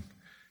desiring,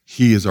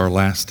 he is our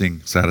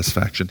lasting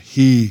satisfaction.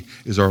 He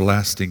is our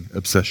lasting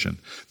obsession.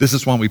 This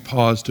is why we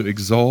pause to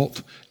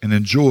exalt and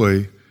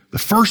enjoy the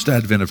first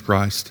advent of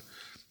Christ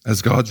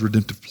as God's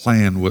redemptive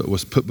plan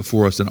was put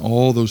before us, and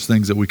all those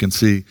things that we can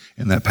see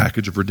in that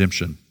package of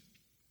redemption.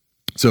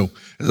 So,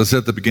 as I said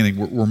at the beginning,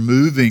 we're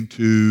moving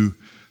to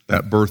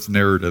that birth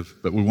narrative,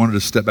 but we wanted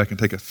to step back and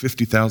take a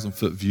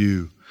 50,000-foot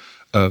view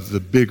of the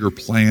bigger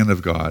plan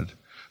of God,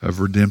 of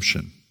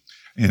redemption.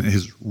 And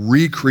his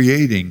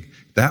recreating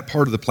that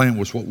part of the plan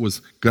was what was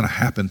going to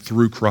happen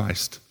through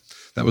Christ.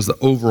 That was the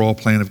overall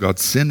plan of God,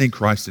 sending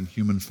Christ in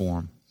human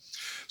form.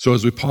 So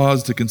as we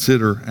pause to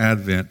consider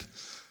Advent,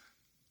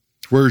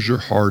 where's your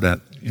heart at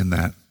in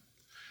that?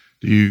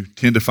 Do you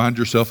tend to find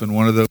yourself in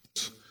one of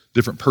those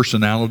different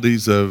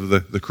personalities of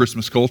the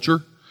Christmas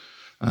culture?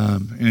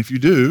 And if you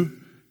do,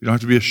 you don't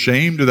have to be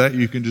ashamed of that.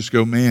 You can just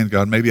go, man,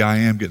 God, maybe I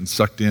am getting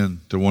sucked in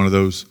to one of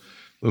those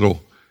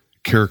little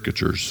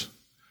caricatures.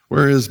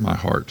 Where is my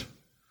heart?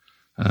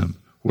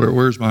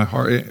 Where's my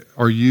heart?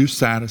 Are you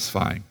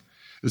satisfying?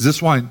 Is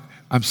this why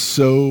I'm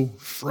so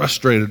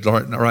frustrated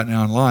right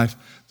now in life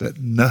that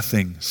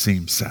nothing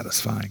seems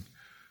satisfying?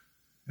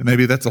 And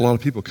maybe that's a lot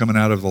of people coming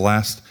out of the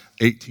last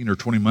 18 or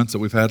 20 months that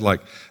we've had,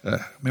 like,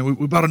 man,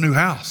 we bought a new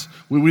house.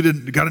 We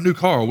got a new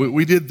car.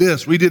 We did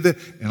this. We did that.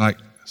 And like,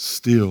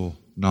 still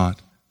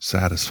not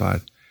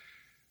satisfied.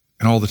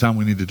 And all the time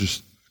we need to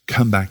just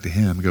come back to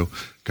him and go,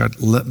 God,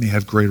 let me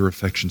have greater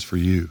affections for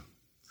you.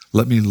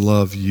 Let me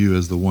love you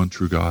as the one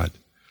true God.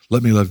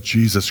 Let me love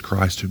Jesus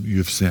Christ whom you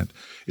have sent.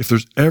 If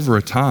there's ever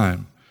a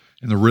time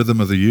in the rhythm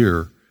of the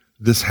year,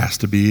 this has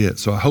to be it.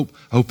 So I hope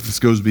this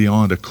goes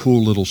beyond a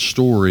cool little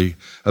story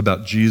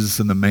about Jesus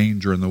in the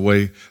manger and the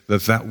way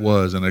that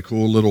was, and a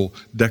cool little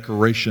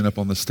decoration up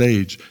on the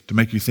stage to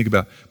make you think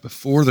about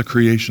before the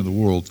creation of the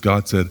world,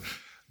 God said,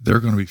 they're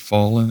going to be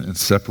fallen and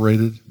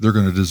separated. They're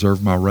going to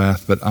deserve my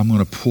wrath, but I'm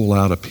going to pull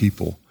out a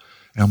people,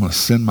 and I'm going to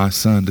send my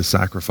son to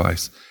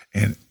sacrifice,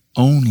 and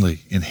only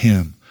in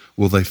him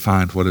will they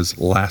find what is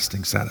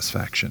lasting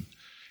satisfaction.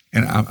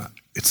 And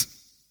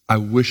I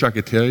wish I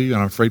could tell you,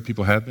 and I'm afraid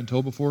people have been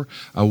told before,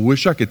 I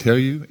wish I could tell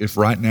you if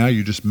right now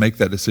you just make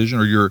that decision,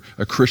 or you're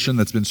a Christian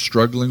that's been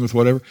struggling with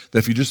whatever, that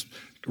if you just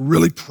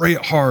really pray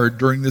it hard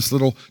during this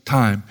little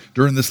time,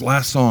 during this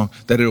last song,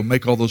 that it'll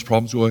make all those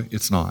problems go away.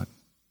 It's not.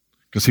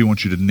 Because he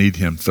wants you to need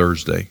him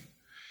Thursday.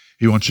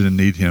 He wants you to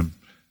need him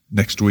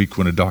next week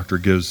when a doctor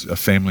gives a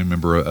family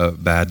member a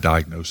bad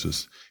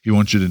diagnosis. He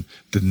wants you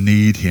to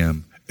need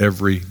him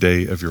every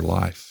day of your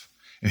life.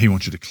 And he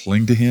wants you to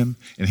cling to him,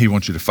 and he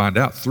wants you to find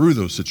out through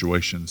those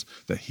situations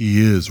that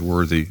he is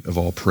worthy of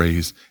all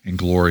praise and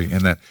glory.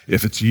 And that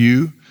if it's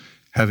you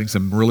having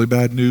some really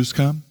bad news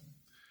come,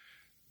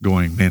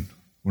 going, man,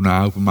 when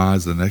I open my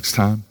eyes the next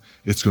time,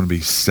 it's going to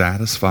be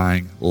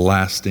satisfying,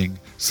 lasting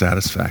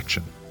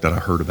satisfaction that I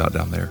heard about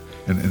down there.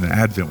 And in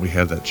Advent, we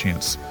have that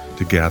chance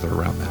to gather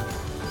around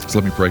that. So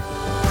let me pray.